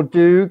Andy, or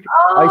Doog.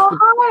 Oh,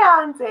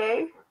 hi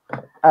Andy.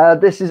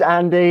 This is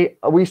Andy.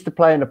 We used to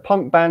play in a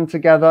punk band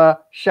together.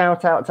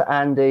 Shout out to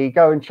Andy.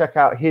 Go and check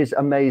out his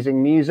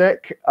amazing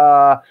music.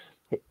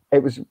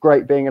 It was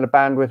great being in a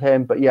band with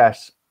him. But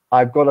yes,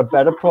 I've got a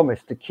better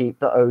promise to keep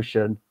the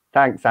ocean.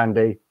 Thanks,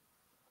 Andy.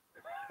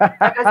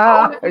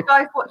 All of you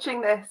guys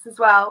watching this as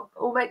well,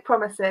 all make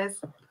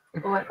promises.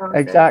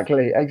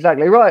 Exactly.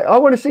 Right. I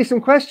want to see some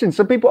questions.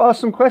 So people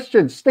ask some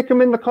questions. Stick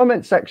them in the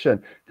comment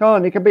section. Come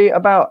on, it can be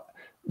about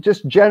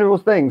just general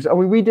things. I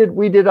mean, we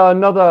did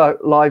another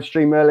live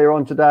stream earlier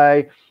on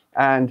today,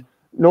 and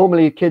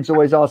normally kids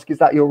always ask, is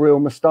that your real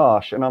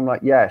moustache? And I'm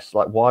like, yes.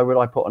 Like, why would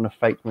I put on a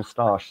fake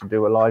moustache to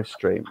do a live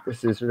stream?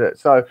 This is it.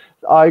 So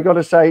I got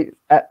to say,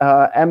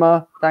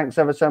 Emma, thanks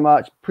ever so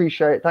much.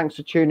 Appreciate it. Thanks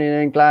for tuning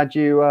in. Glad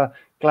you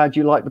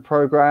liked the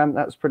program.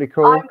 That's pretty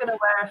cool. I'm gonna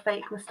wear a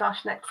fake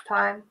moustache next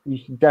time. You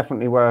should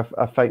definitely wear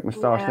a fake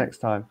moustache next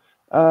time.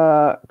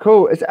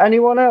 Cool. Is there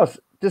anyone else?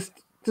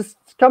 Just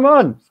come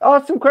on,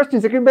 ask some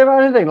questions. It can be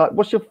about anything. Like,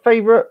 what's your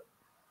favorite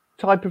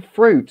type of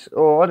fruit?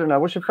 Or I don't know,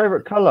 what's your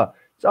favorite color?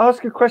 So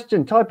ask a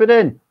question, type it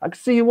in. I can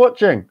see you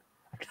watching.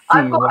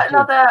 I've got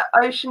another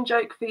ocean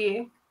joke for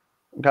you.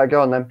 Okay,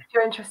 go on then. If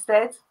you're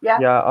interested. Yeah.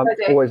 Yeah, I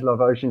always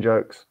love ocean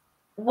jokes.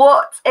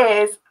 What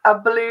is a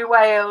blue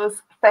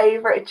whale's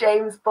favorite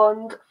James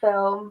Bond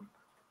film?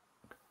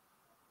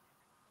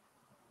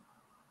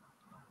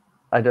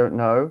 I don't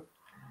know.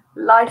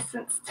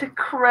 License to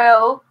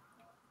Krill.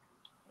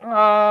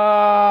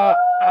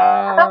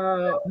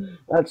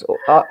 That's.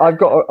 I've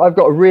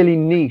got a really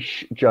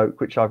niche joke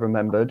which I've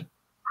remembered.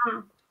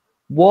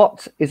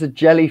 What is a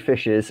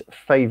jellyfish's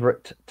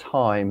favorite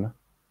time?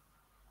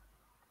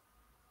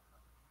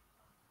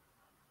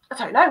 I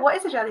don't know. What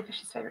is a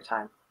jellyfish's favorite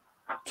time?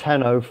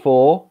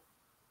 10:04.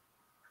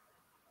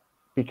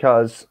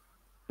 Because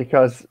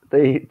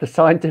the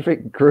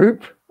scientific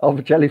group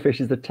of jellyfish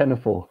is the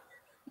 10:04.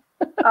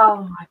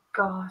 Oh my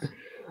god.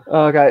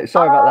 Okay,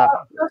 sorry about that.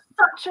 You're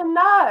such a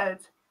nerd.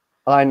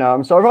 I know,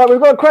 I'm sorry. Right, we've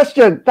got a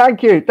question.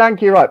 Thank you.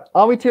 Right.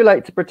 Are we too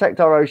late to protect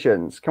our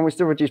oceans? Can we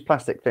still reduce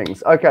plastic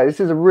things? Okay, this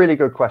is a really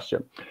good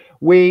question.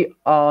 We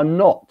are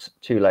not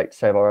too late to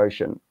save our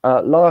ocean.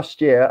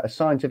 Last year, a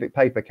scientific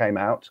paper came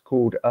out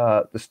called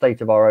The State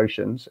of Our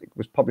Oceans. It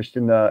was published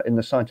in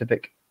the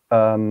scientific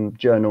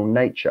journal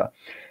Nature.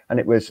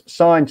 And it was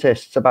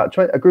scientists,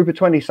 a group of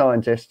 20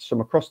 scientists from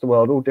across the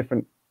world, all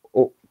different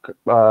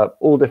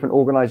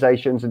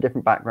organizations and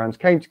different backgrounds,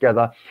 came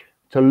together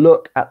to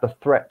look at the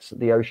threats that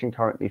the ocean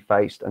currently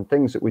faced and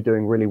things that we're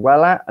doing really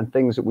well at and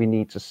things that we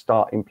need to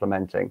start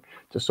implementing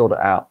to sort it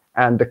out.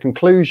 And the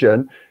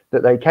conclusion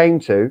that they came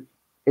to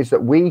is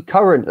that we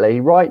currently,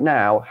 right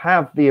now,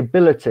 have the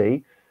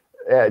ability,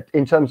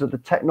 in terms of the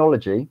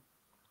technology,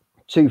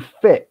 to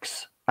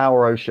fix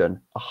our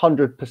ocean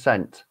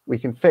 100%. We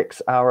can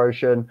fix our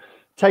ocean,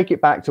 take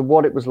it back to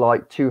what it was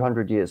like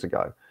 200 years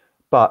ago.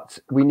 But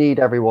we need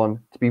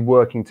everyone to be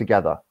working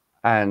together.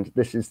 And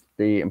this is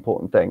the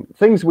important thing.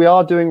 Things we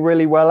are doing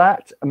really well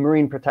at are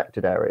marine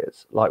protected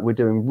areas. Like, we're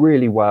doing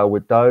really well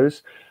with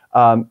those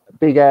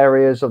big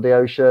areas of the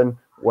ocean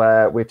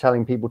where we're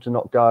telling people to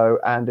not go.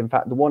 And in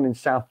fact, the one in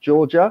South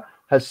Georgia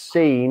has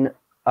seen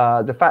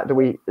the fact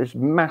that this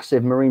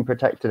massive marine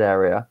protected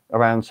area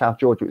around South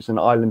Georgia. It's an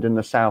island in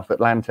the South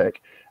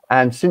Atlantic.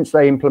 And since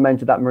they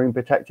implemented that marine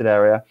protected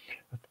area,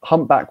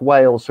 humpback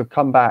whales have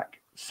come back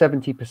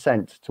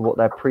 70% to what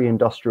their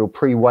pre-industrial,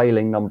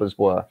 pre-whaling numbers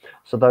were.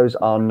 So those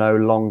are no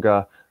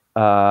longer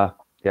a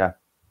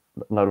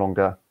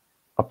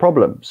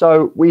problem.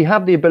 So we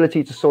have the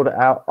ability to sort it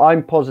out.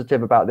 I'm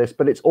positive about this,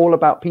 but it's all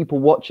about people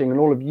watching and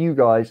all of you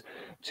guys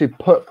to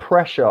put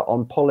pressure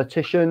on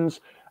politicians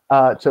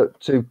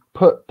to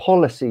put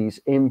policies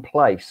in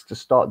place to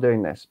start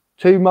doing this.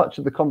 Too much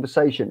of the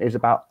conversation is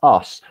about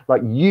us.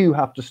 Like, you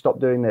have to stop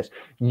doing this.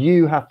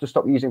 You have to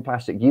stop using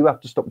plastic. You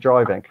have to stop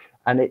driving.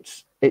 And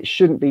it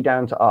shouldn't be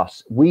down to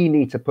us. We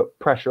need to put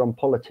pressure on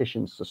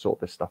politicians to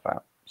sort this stuff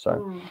out.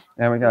 So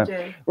there we go.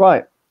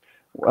 Right.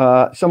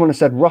 Someone has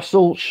said,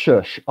 Russell,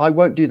 shush. I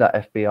won't do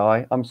that,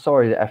 FBI. I'm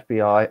sorry, the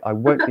FBI. I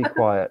won't be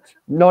quiet.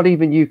 Not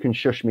even you can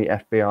shush me,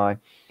 FBI.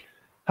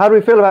 How do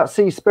we feel about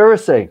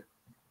Seaspiracy?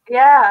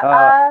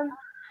 Yeah.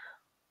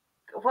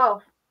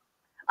 Well,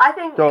 I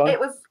think it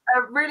was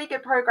a really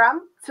good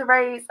program to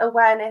raise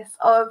awareness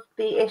of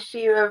the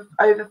issue of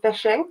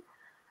overfishing.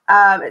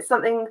 It's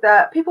something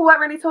that people weren't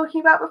really talking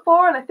about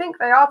before, and I think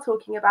they are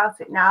talking about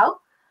it now,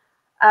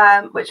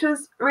 which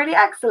was really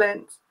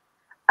excellent.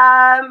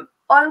 On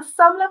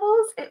some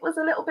levels, it was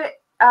a little bit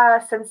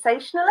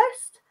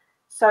sensationalist.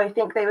 So I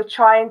think they were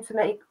trying to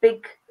make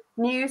big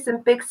news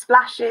and big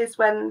splashes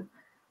when,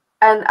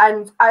 and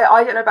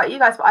I don't know about you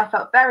guys, but I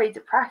felt very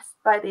depressed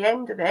by the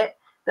end of it,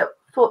 that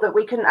thought that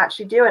we couldn't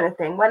actually do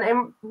anything, when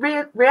in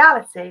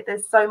reality,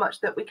 there's so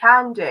much that we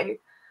can do.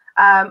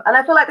 And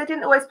I feel like they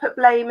didn't always put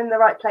blame in the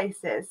right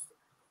places.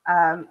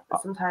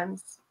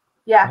 Sometimes,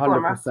 yeah.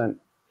 100%.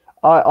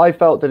 I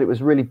felt that it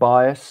was really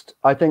biased.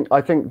 I think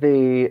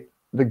the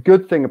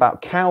good thing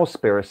about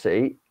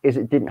Cowspiracy is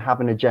it didn't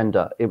have an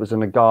agenda. It was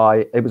a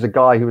guy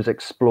who was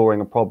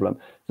exploring a problem.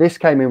 This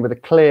came in with a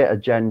clear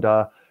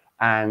agenda,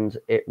 and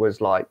it was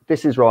like,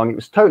 this is wrong. It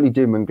was totally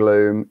doom and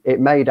gloom.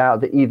 It made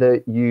out that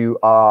either you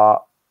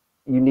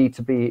need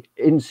to be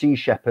in Sea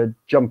Shepherd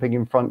jumping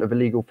in front of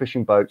illegal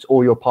fishing boats,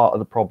 or you're part of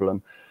the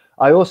problem.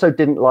 I also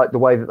didn't like the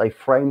way that they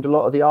framed a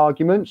lot of the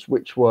arguments,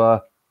 which were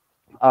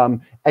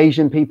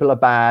Asian people are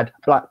bad,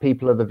 black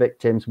people are the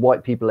victims,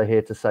 white people are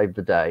here to save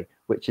the day,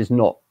 which is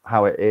not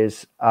how it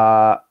is.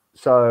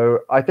 So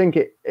I think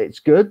it's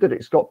good that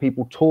it's got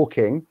people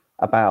talking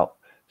about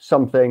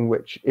something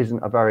which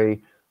isn't a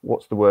very,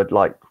 what's the word,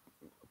 like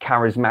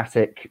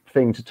charismatic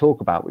thing to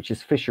talk about, which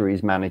is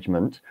fisheries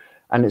management.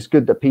 And it's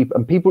good that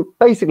people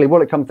basically,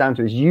 what it comes down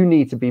to is you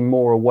need to be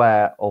more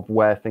aware of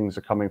where things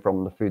are coming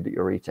from, the food that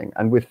you're eating.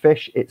 And with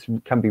fish, it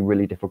can be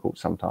really difficult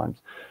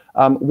sometimes.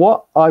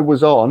 What I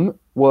was on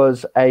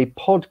was a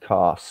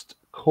podcast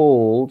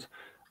called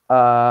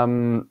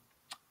The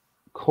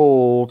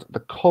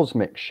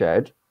Cosmic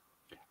Shed.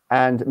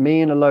 And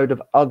me and a load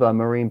of other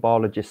marine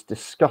biologists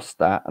discussed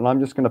that. And I'm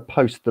just going to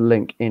post the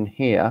link in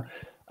here.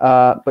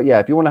 But yeah,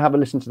 if you want to have a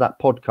listen to that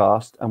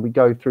podcast, and we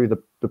go through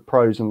the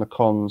pros and the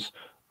cons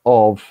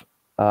of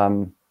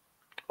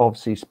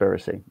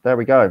Seaspiracy. There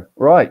we go.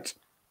 Right.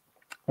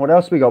 What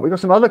else we got? We got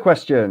some other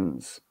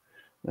questions.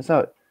 Let's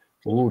have it.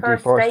 Ooh,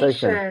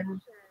 deforestation.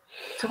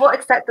 To what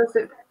extent does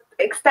it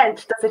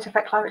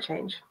affect climate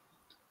change?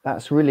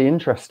 That's really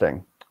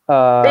interesting.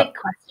 Big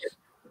question.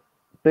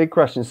 Big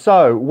question.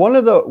 So one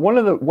of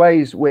the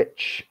ways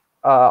which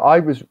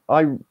I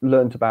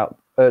learned about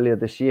earlier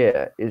this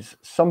year is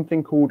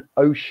something called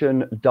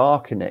ocean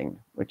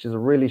darkening, which is a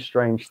really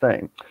strange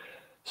thing.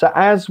 So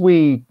as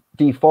we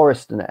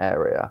deforest an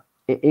area,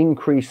 it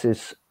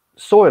increases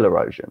soil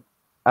erosion.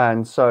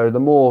 And so the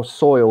more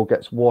soil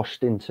gets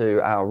washed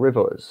into our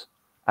rivers,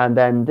 and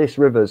then this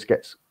rivers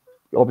gets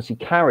obviously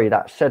carry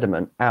that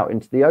sediment out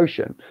into the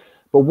ocean.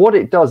 But what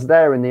it does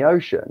there in the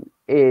ocean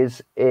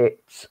is it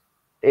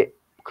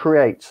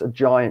creates a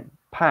giant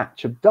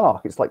patch of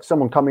dark. It's like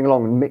someone coming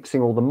along and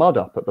mixing all the mud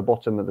up at the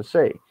bottom of the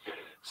sea.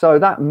 So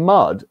that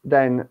mud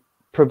then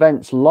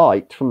prevents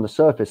light from the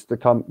surface to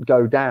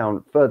go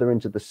down further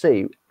into the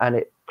sea, and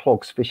it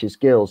clogs fish's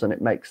gills and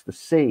it makes the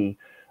sea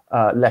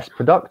less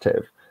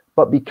productive.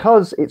 But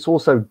because it's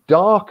also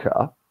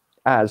darker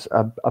as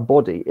a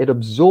body, it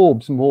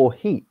absorbs more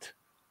heat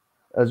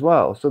as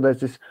well. So there's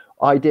this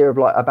idea of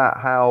like about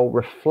how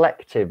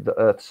reflective the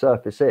Earth's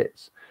surface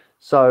is.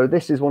 So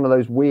this is one of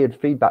those weird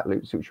feedback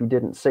loops which we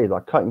didn't see,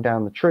 like cutting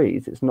down the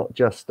trees. It's not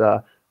just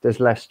there's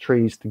less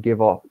trees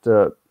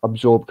to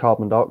absorb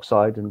carbon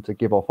dioxide and to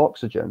give off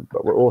oxygen,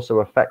 but we're also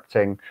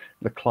affecting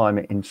the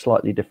climate in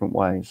slightly different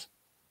ways.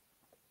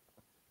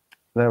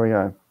 There we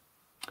go.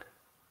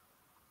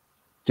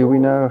 Do we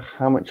know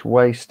how much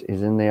waste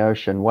is in the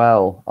ocean?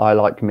 Well, I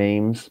like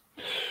memes.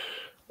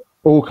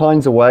 All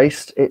kinds of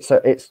waste.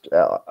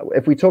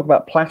 If we talk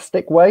about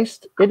plastic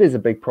waste, it is a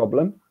big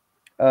problem.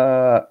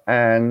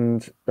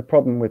 And the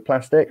problem with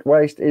plastic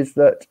waste is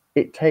that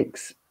it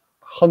takes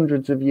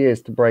hundreds of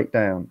years to break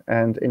down.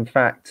 And in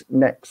fact,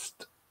 in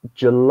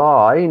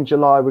July,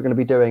 we're going to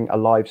be doing a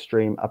live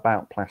stream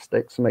about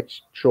plastic. So make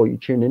sure you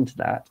tune into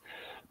that.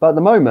 But at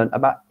the moment,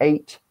 about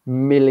 8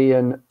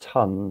 million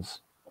tons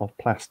of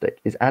plastic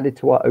is added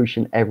to our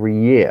ocean every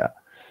year.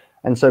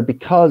 And so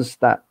because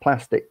that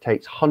plastic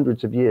takes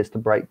hundreds of years to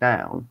break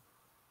down,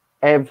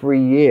 every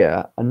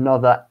year,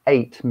 another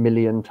 8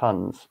 million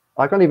tons.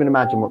 I can't even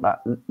imagine what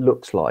that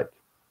looks like,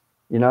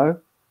 you know?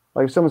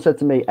 Like if someone said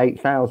to me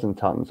 8,000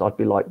 tons, I'd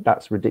be like,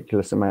 that's a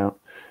ridiculous amount.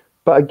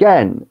 But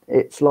again,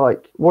 it's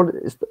like,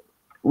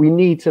 we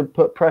need to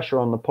put pressure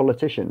on the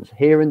politicians.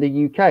 Here in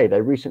the UK,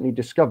 they recently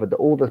discovered that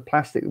all the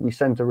plastic that we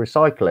send to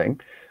recycling,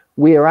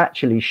 we are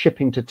actually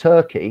shipping to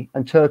Turkey,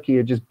 and Turkey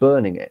are just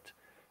burning it.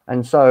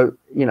 And so,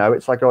 you know,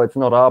 it's like, oh, it's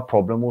not our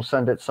problem, we'll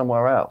send it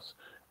somewhere else.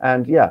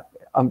 And yeah,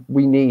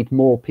 we need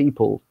more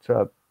people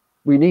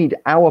we need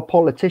our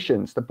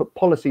politicians to put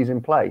policies in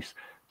place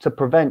to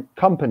prevent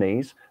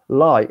companies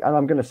like, and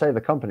I'm going to say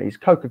the companies,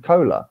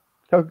 Coca-Cola.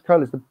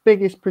 Coca-Cola is the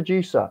biggest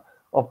producer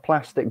of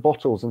plastic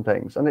bottles and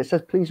things. And it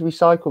says, please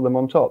recycle them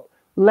on top.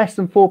 Less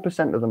than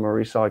 4% of them are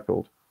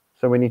recycled.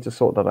 So we need to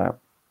sort that out.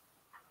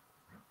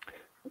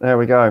 There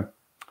we go.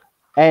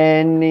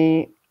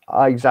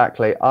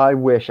 Exactly. I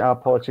wish our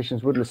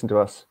politicians would listen to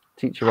us.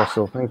 Teacher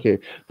Russell, thank you.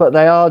 But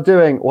they are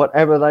doing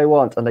whatever they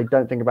want and they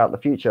don't think about the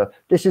future.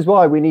 This is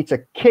why we need to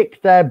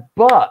kick their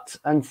butt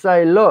and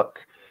say, look,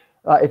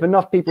 if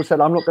enough people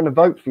said, I'm not going to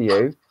vote for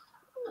you,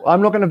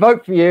 I'm not going to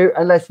vote for you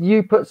unless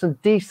you put some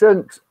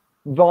decent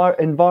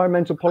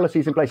environmental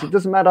policies in place. It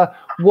doesn't matter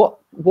what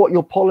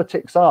your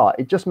politics are.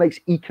 It just makes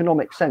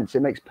economic sense.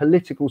 It makes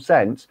political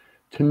sense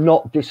to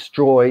not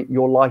destroy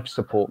your life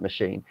support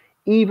machine.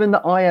 Even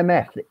the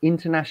IMF, the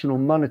International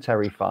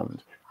Monetary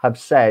Fund, have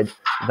said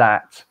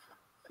that,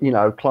 you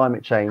know,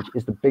 climate change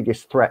is the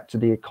biggest threat to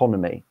the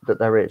economy that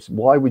there is.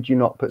 Why would you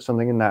not put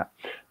something in that?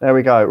 There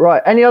we go.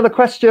 Right. Any other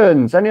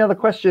questions? Any other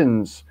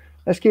questions?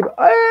 Let's keep.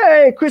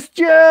 Hey,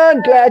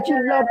 Christian, glad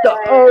you love the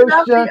ocean.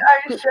 Love the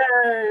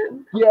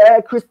ocean.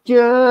 Yeah,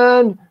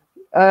 Christian.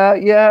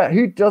 Yeah,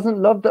 who doesn't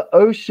love the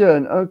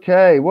ocean?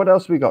 Okay, what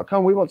else we got? Come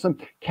on, we want some.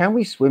 Can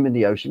we swim in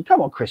the ocean? Come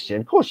on,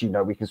 Christian. Of course you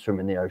know we can swim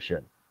in the ocean.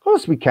 Of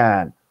course we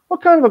can.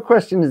 What kind of a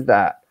question is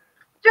that?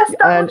 Just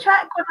double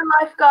check with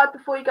a lifeguard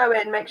before you go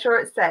in. Make sure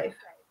it's safe.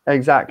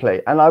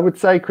 Exactly. And I would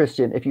say,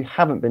 Christian, if you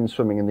haven't been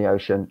swimming in the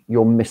ocean,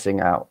 you're missing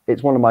out.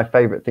 It's one of my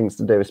favorite things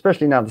to do,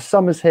 especially now the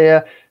summer's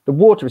here. The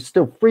water is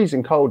still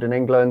freezing cold in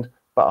England,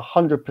 but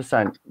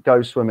 100%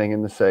 go swimming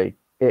in the sea.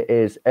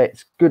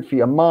 It's good for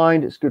your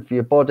mind, it's good for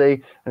your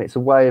body, and it's a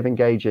way of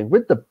engaging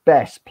with the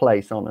best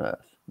place on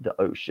earth, the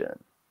ocean.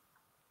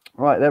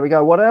 Right, there we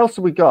go. What else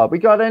have we got? We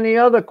got any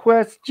other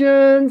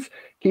questions?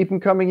 Keep them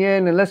coming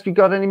in unless we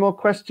got any more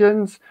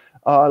questions.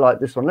 Oh, I like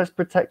this one. Let's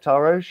protect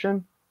our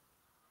ocean.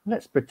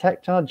 Let's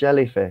protect our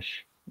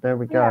jellyfish. There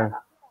we go. Yeah.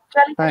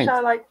 Jellyfish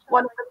are like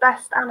one of the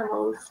best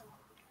animals.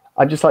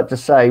 I'd just like to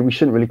say we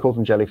shouldn't really call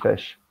them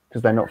jellyfish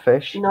because they're not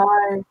fish.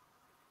 No.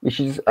 You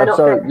should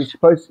you're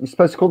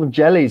supposed to call them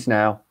jellies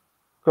now.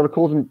 Got to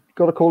call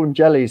them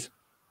jellies.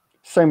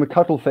 Same with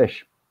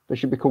cuttlefish. They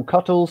should be called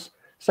cuttles.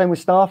 Same with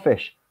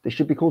starfish. They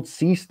should be called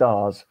sea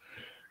stars.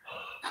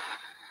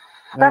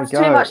 That's too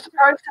much to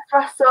process,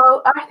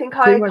 Russell. I think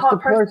I can't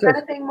process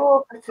anything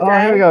more for today. Oh,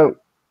 here we go.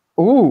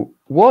 Ooh,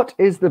 what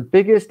is the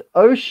biggest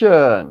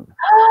ocean?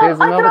 Here's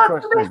another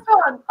question.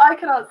 I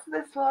can answer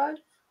this one.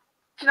 Do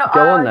you know,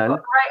 Go on then. I've got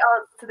a great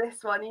answer to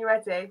this one. Are you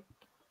ready?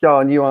 Go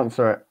on, you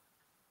answer it.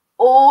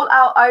 All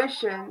our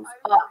oceans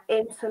are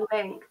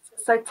interlinked.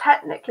 So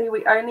technically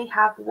we only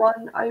have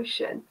one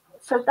ocean.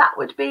 So that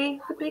would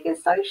be the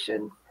biggest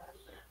ocean.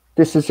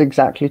 This is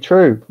exactly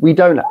true. We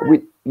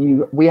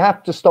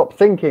have to stop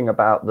thinking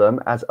about them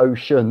as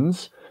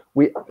oceans.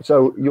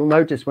 So you'll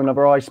notice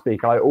whenever I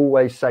speak, I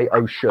always say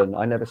ocean.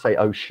 I never say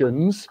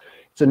oceans.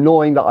 It's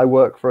annoying that I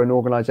work for an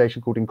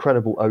organization called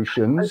Incredible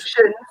Oceans.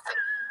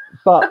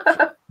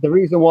 But the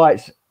reason why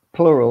it's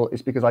plural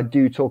is because I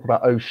do talk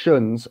about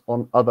oceans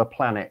on other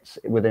planets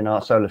within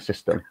our solar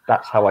system.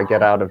 That's how I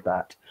get out of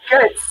that.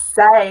 Good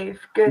save.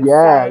 Good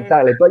Yeah, save.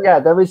 exactly. But yeah,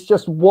 there is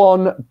just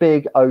one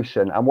big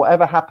ocean, and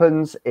whatever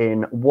happens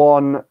in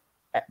one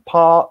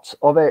part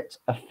of it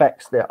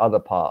affects the other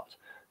part.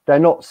 They're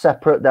not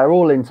separate, they're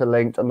all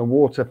interlinked, and the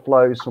water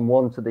flows from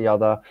one to the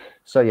other.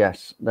 So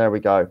yes, there we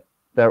go.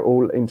 They're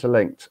all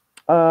interlinked.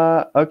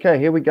 Okay,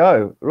 here we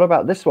go. What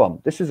about this one?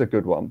 This is a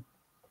good one.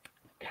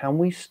 Can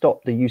we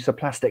stop the use of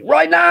plastic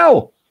right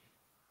now?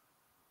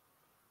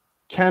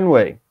 Can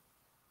we?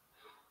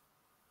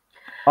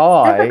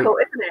 Difficult,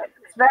 isn't it?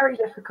 It's very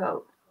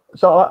difficult.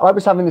 So I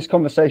was having this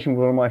conversation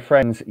with one of my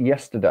friends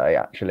yesterday,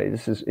 actually.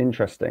 This is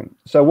interesting.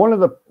 So one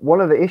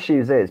of the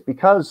issues is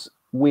because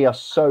we are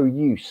so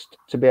used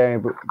to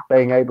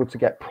being able to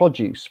get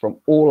produce from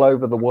all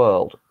over the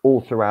world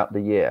all throughout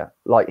the year.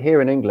 Like here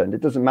in England,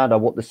 it doesn't matter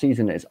what the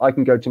season is. I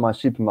can go to my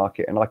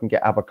supermarket and I can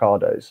get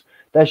avocados.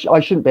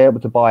 I shouldn't be able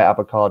to buy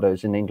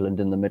avocados in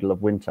England in the middle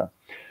of winter.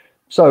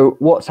 So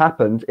what's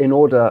happened in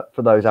order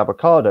for those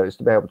avocados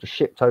to be able to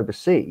ship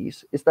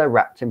overseas is they're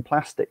wrapped in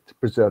plastic to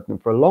preserve them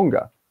for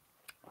longer.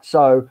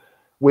 So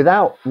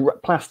without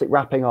plastic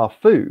wrapping our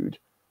food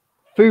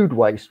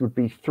waste would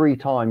be 3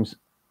 times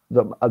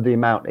the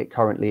amount it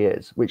currently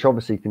is, which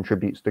obviously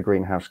contributes to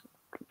greenhouse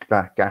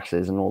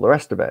gases and all the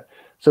rest of it.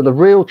 So the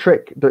real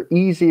trick, the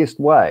easiest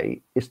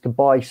way is to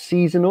buy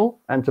seasonal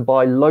and to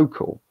buy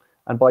local.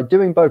 And by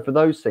doing both of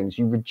those things,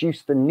 you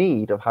reduce the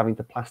need of having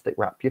to plastic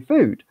wrap your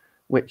food,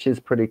 which is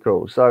pretty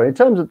cool. So in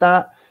terms of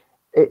that,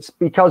 it's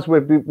because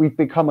we've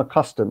become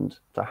accustomed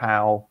to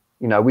how,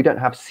 you know, we don't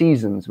have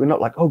seasons. We're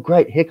not like, oh,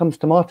 great, here comes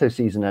tomato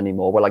season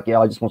anymore. We're like, yeah,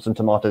 I just want some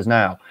tomatoes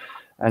now.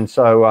 And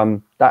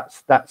so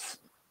that's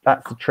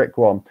the trick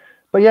one.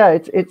 But yeah,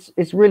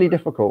 it's really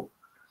difficult,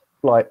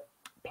 like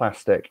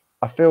plastic.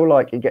 I feel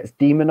like it gets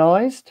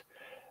demonized.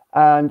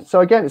 And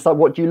so again, it's like,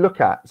 what do you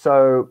look at?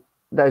 So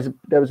there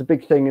was a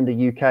big thing in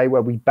the UK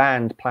where we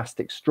banned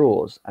plastic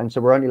straws. And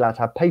so we're only allowed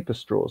to have paper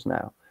straws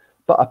now.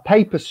 But a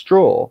paper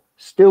straw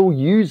still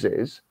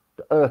uses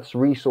the Earth's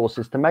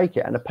resources to make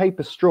it. And a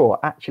paper straw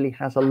actually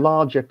has a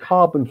larger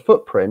carbon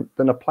footprint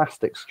than a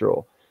plastic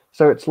straw.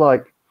 So it's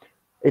like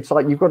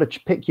you've got to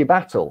pick your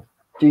battle.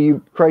 Do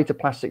you create a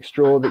plastic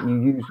straw that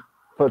you use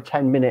for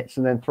 10 minutes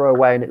and then throw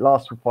away and it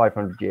lasts for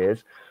 500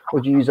 years? Or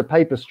do you use a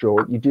paper straw,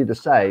 you do the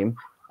same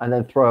and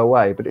then throw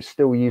away, but it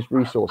still use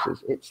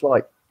resources? It's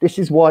like, this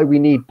is why we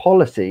need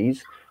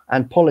policies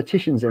and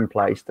politicians in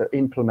place to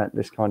implement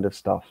this kind of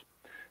stuff.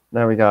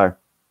 There we go.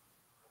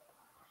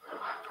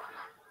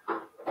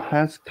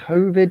 Has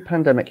COVID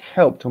pandemic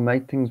helped or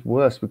made things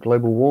worse with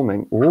global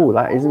warming? Oh,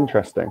 that is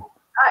interesting.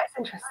 That is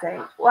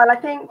interesting. Well, I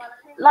think,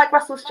 like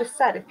Russell's just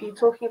said, if you're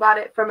talking about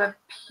it from a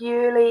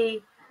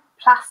purely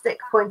plastic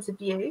point of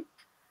view,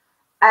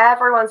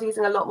 everyone's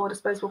using a lot more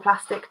disposable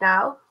plastic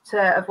now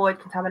to avoid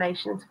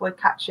contamination and to avoid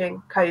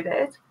catching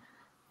COVID.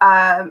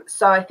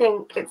 So I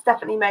think it's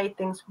definitely made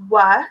things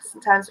worse in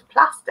terms of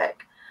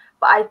plastic.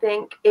 But I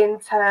think in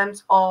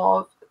terms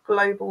of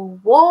global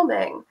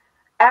warming,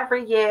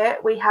 every year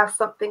we have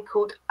something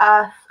called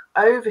Earth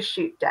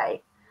Overshoot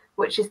Day,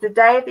 which is the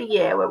day of the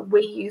year where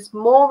we use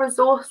more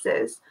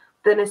resources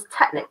than is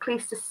technically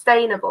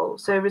sustainable.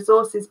 So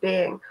resources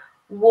being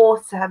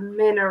water,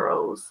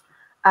 minerals,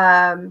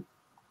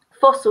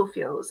 fossil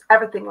fuels,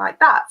 everything like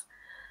that.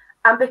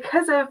 And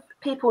because of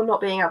people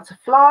not being able to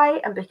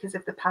fly and because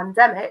of the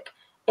pandemic,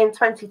 in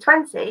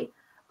 2020,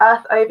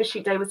 Earth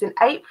Overshoot Day was in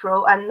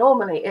April and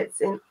normally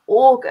it's in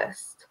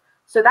August.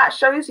 So that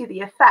shows you the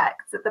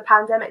effects that the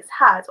pandemic's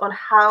had on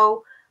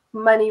how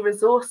many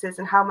resources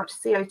and how much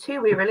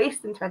CO2 we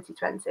released in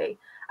 2020.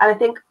 And I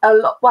think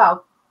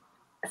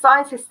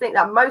scientists think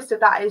that most of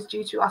that is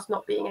due to us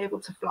not being able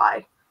to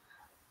fly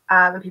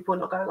and people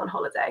not going on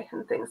holiday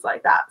and things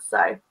like that.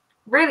 So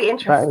really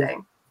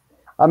interesting.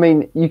 I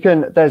mean,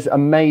 there's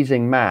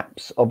amazing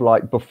maps of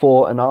like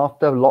before and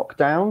after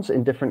lockdowns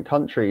in different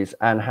countries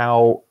and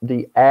how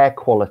the air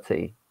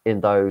quality in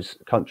those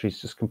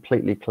countries just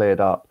completely cleared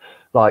up.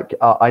 Like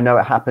I know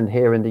it happened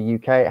here in the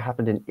UK, it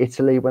happened in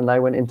Italy when they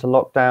went into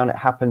lockdown, it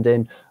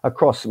happened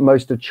across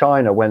most of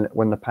China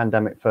when the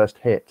pandemic first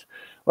hit.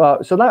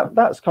 So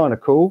that's kind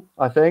of cool,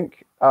 I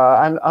think.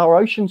 And our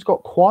oceans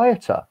got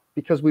quieter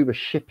because we were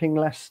shipping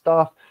less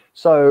stuff.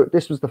 So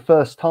this was the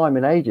first time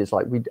in ages,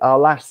 like our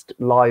last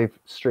live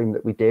stream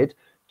that we did,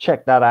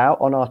 check that out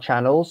on our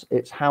channels.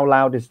 It's How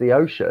Loud is the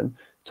Ocean?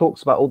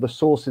 Talks about all the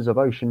sources of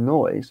ocean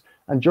noise.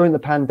 And during the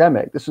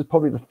pandemic, this was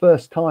probably the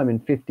first time in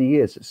 50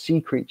 years that sea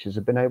creatures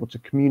have been able to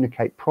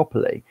communicate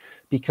properly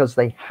because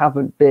they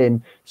haven't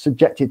been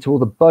subjected to all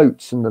the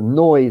boats and the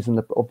noise and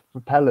the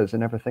propellers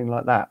and everything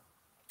like that,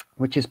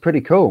 which is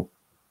pretty cool.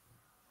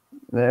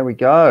 There we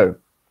go.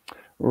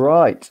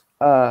 Right.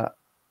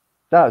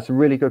 That's a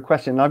really good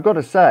question. And I've got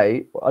to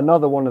say,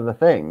 another one of the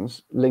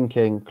things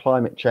linking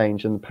climate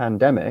change and the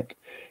pandemic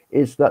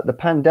is that the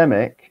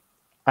pandemic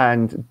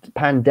and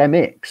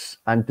pandemics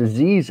and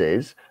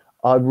diseases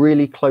are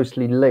really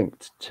closely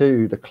linked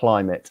to the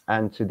climate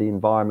and to the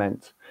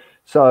environment.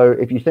 So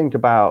if you think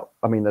about,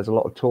 I mean, there's a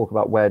lot of talk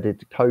about where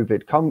did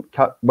COVID come,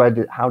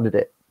 how did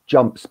it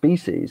jump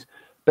species?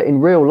 But in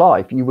real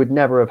life, you would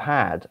never have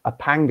had a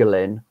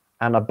pangolin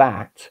and a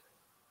bat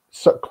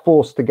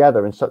forced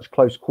together in such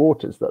close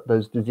quarters that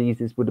those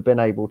diseases would have been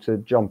able to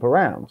jump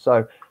around.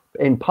 So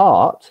in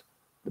part,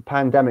 the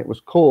pandemic was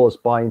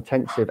caused by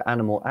intensive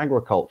animal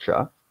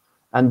agriculture,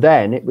 and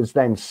then it was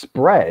then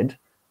spread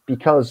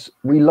because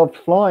we loved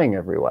flying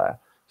everywhere.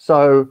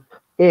 So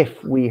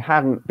if we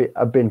hadn't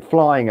been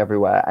flying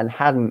everywhere and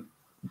hadn't,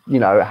 you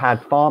know,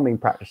 had farming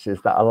practices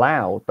that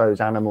allowed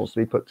those animals to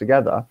be put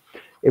together,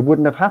 it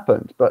wouldn't have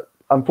happened. But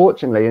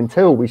unfortunately,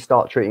 until we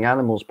start treating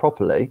animals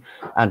properly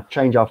and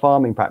change our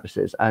farming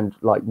practices and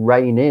like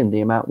rein in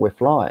the amount we're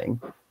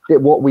flying,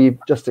 what we've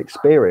just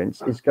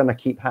experienced is going to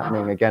keep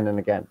happening again and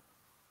again.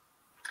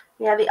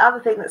 Yeah, the other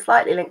thing that's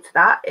slightly linked to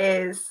that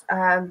is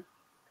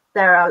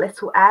there are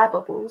little air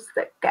bubbles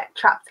that get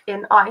trapped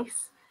in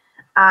ice,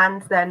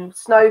 and then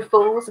snow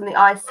falls and the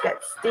ice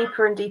gets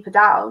deeper and deeper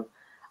down.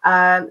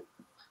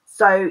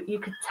 So you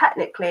could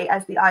technically,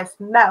 as the ice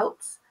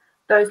melts,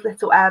 those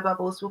little air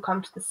bubbles will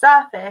come to the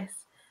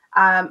surface,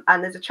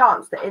 and there's a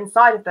chance that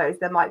inside of those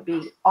there might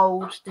be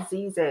old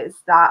diseases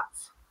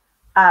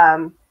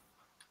that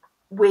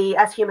we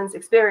as humans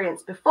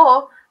experienced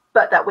before,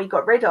 but that we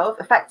got rid of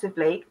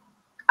effectively.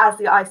 As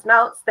the ice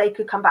melts, they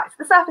could come back to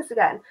the surface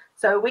again.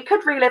 So we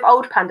could relive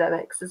old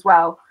pandemics as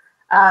well,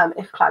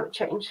 if climate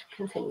change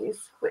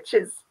continues, which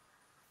is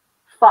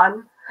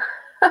fun.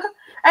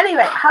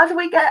 Anyway, how do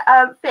we get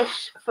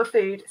fish for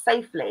food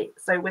safely,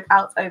 so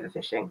without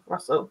overfishing,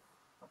 Russell?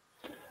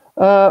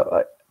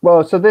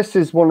 Well, so this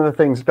is one of the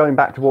things, going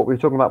back to what we were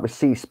talking about with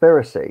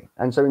Seaspiracy.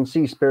 And so in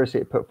Seaspiracy,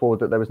 it put forward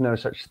that there was no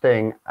such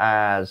thing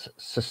as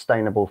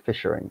sustainable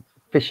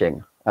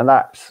fishing. And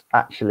that's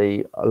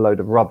actually a load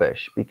of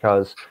rubbish,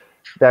 because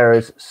there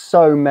is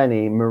so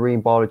many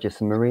marine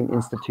biologists and marine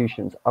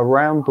institutions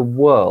around the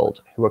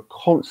world who are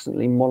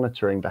constantly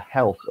monitoring the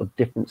health of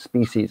different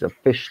species of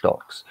fish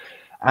stocks.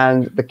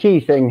 And the key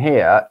thing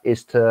here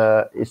is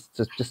to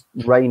just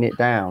rein it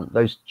down.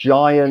 Those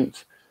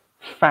giant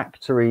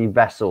factory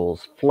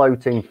vessels,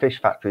 floating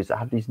fish factories that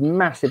have these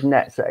massive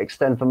nets that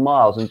extend for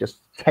miles and just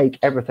take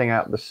everything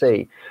out of the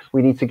sea.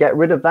 We need to get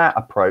rid of that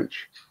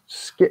approach,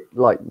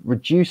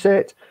 reduce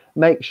it,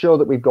 make sure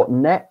that we've got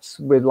nets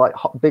with like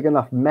big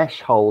enough mesh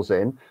holes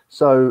in,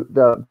 so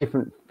the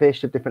different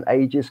fish of different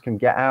ages can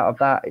get out of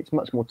that. It's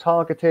much more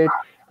targeted,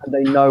 and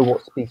they know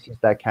what species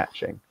they're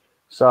catching.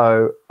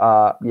 So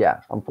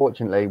yeah,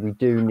 unfortunately, we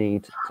do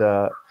need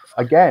to,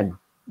 again,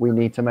 we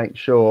need to make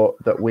sure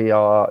that we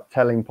are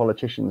telling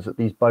politicians that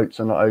these boats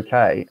are not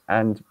okay,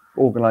 and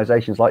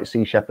organizations like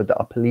Sea Shepherd that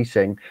are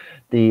policing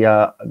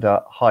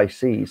the high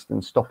seas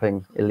and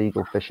stopping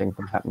illegal fishing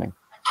from happening.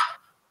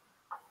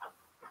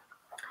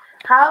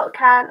 How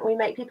can we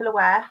make people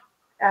aware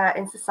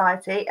in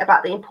society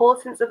about the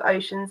importance of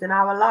oceans in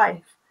our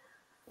life?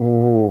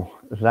 Oh,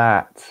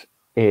 that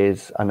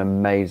is an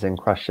amazing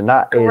question.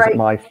 That is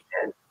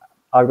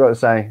I've got to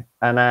say,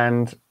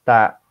 and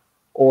that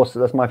also,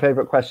 that's my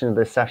favorite question of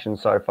this session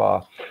so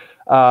far.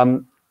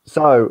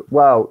 So,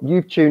 well,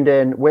 you've tuned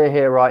in. We're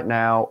here right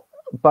now.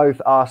 Both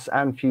us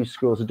and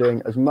FuseSchool are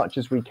doing as much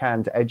as we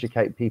can to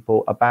educate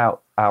people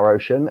about our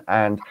ocean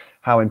and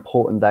how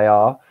important they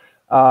are.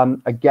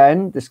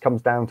 Again, this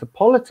comes down to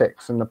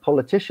politics and the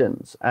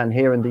politicians. And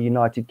here in the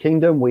United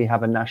Kingdom, we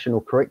have a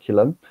national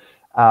curriculum,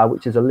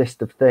 which is a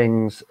list of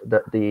things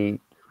that the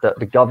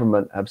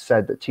government have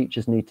said that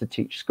teachers need to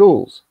teach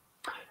schools.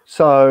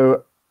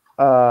 So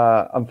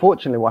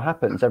unfortunately, what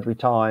happens every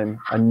time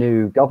a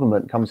new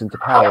government comes into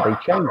power, they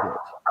change it,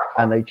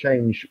 and they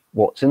change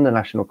what's in the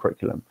national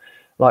curriculum.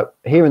 Like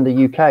here in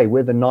the UK,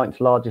 we're the 9th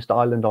largest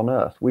island on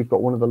Earth. We've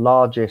got one of the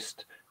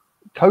largest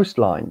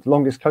coastlines,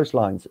 longest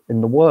coastlines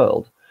in the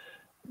world,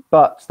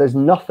 but there's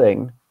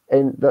nothing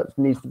that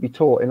needs to be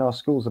taught in our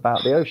schools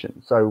about the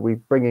ocean. So we're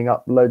bringing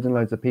up loads and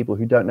loads of people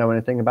who don't know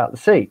anything about the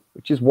sea,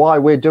 which is why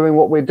we're doing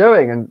what we're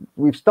doing. And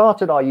we've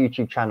started our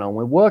YouTube channel, and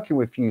we're working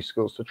with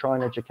FuseSchool to try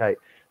and educate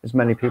as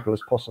many people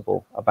as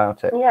possible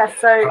about it. Yeah,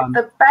 so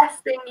the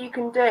best thing you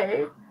can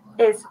do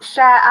is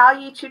share our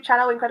YouTube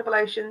channel, Incredible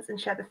Oceans,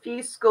 and share the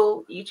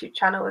FuseSchool YouTube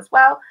channel as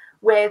well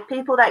with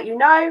people that you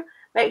know.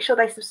 Make sure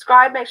they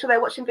subscribe, make sure they're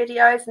watching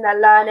videos and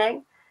they're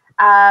learning.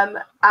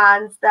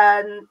 And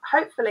then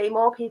hopefully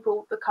more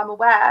people become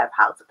aware of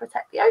how to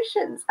protect the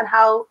oceans and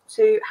how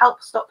to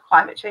help stop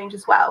climate change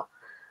as well.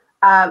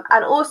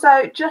 And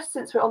also, just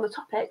since we're on the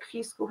topic,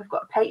 FuseSchool have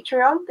got a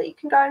Patreon that you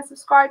can go and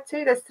subscribe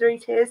to. There's 3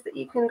 tiers that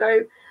you can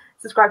go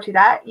subscribe to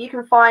there. You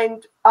can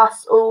find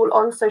us all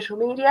on social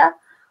media,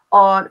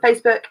 on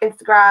Facebook,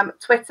 Instagram,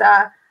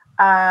 Twitter.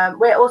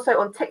 We're also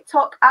on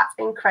TikTok at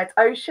Incred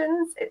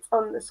Oceans. It's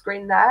on the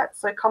screen there.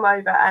 So come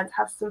over and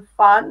have some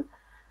fun.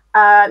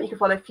 You can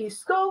follow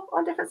FuseSchool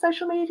on different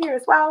social media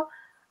as well.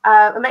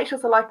 And make sure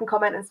to like and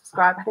comment and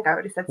subscribe. I think I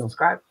already said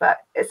subscribe, but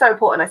it's so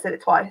important I said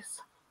it twice.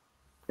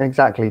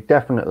 Exactly,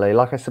 definitely.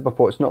 Like I said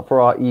before, it's not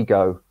for our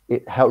ego.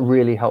 It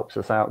really helps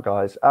us out,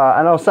 guys.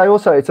 And I'll say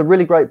also, it's a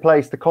really great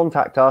place to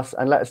contact us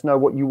and let us know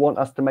what you want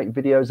us to make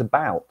videos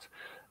about.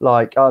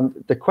 Like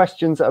the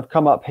questions that have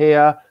come up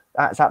here,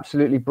 that's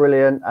absolutely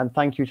brilliant. And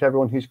thank you to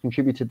everyone who's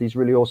contributed these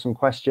really awesome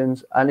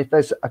questions. And if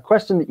there's a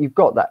question that you've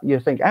got that you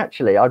think,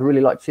 actually, I'd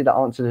really like to see that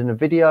answered in a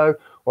video,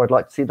 or I'd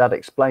like to see that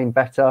explained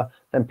better,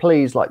 then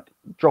please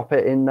drop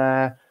it in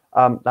there.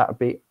 That would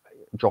be,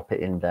 drop it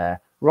in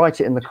there.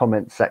 Write it in the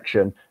comments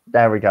section.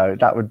 There we go.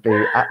 That would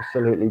be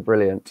absolutely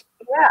brilliant.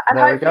 Yeah, and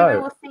there hopefully we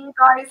will see you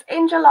guys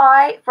in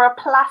July for a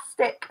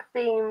plastic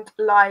themed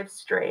live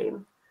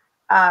stream.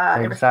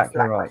 Exactly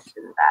right.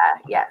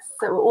 There. Yes,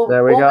 so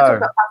there we go. Talk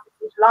about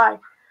plastics in July.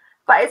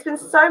 But it's been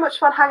so much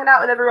fun hanging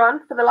out with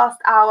everyone for the last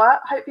hour.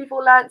 Hope you've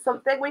all learned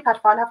something. We've had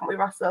fun, haven't we,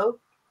 Russell?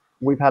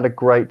 We've had a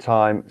great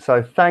time.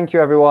 So thank you,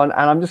 everyone.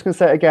 And I'm just going to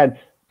say it again.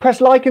 Press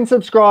like and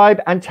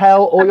subscribe and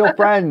tell all your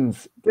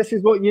friends. This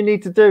is what you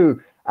need to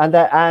do.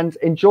 And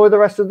enjoy the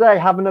rest of the day.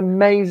 Have an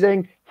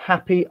amazing,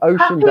 happy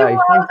Ocean Day.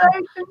 Ocean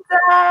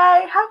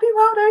Day. Happy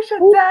World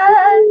Ocean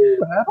Day.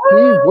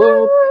 Happy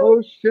World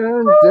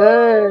Ocean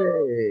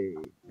Day.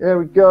 There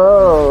we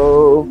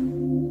go.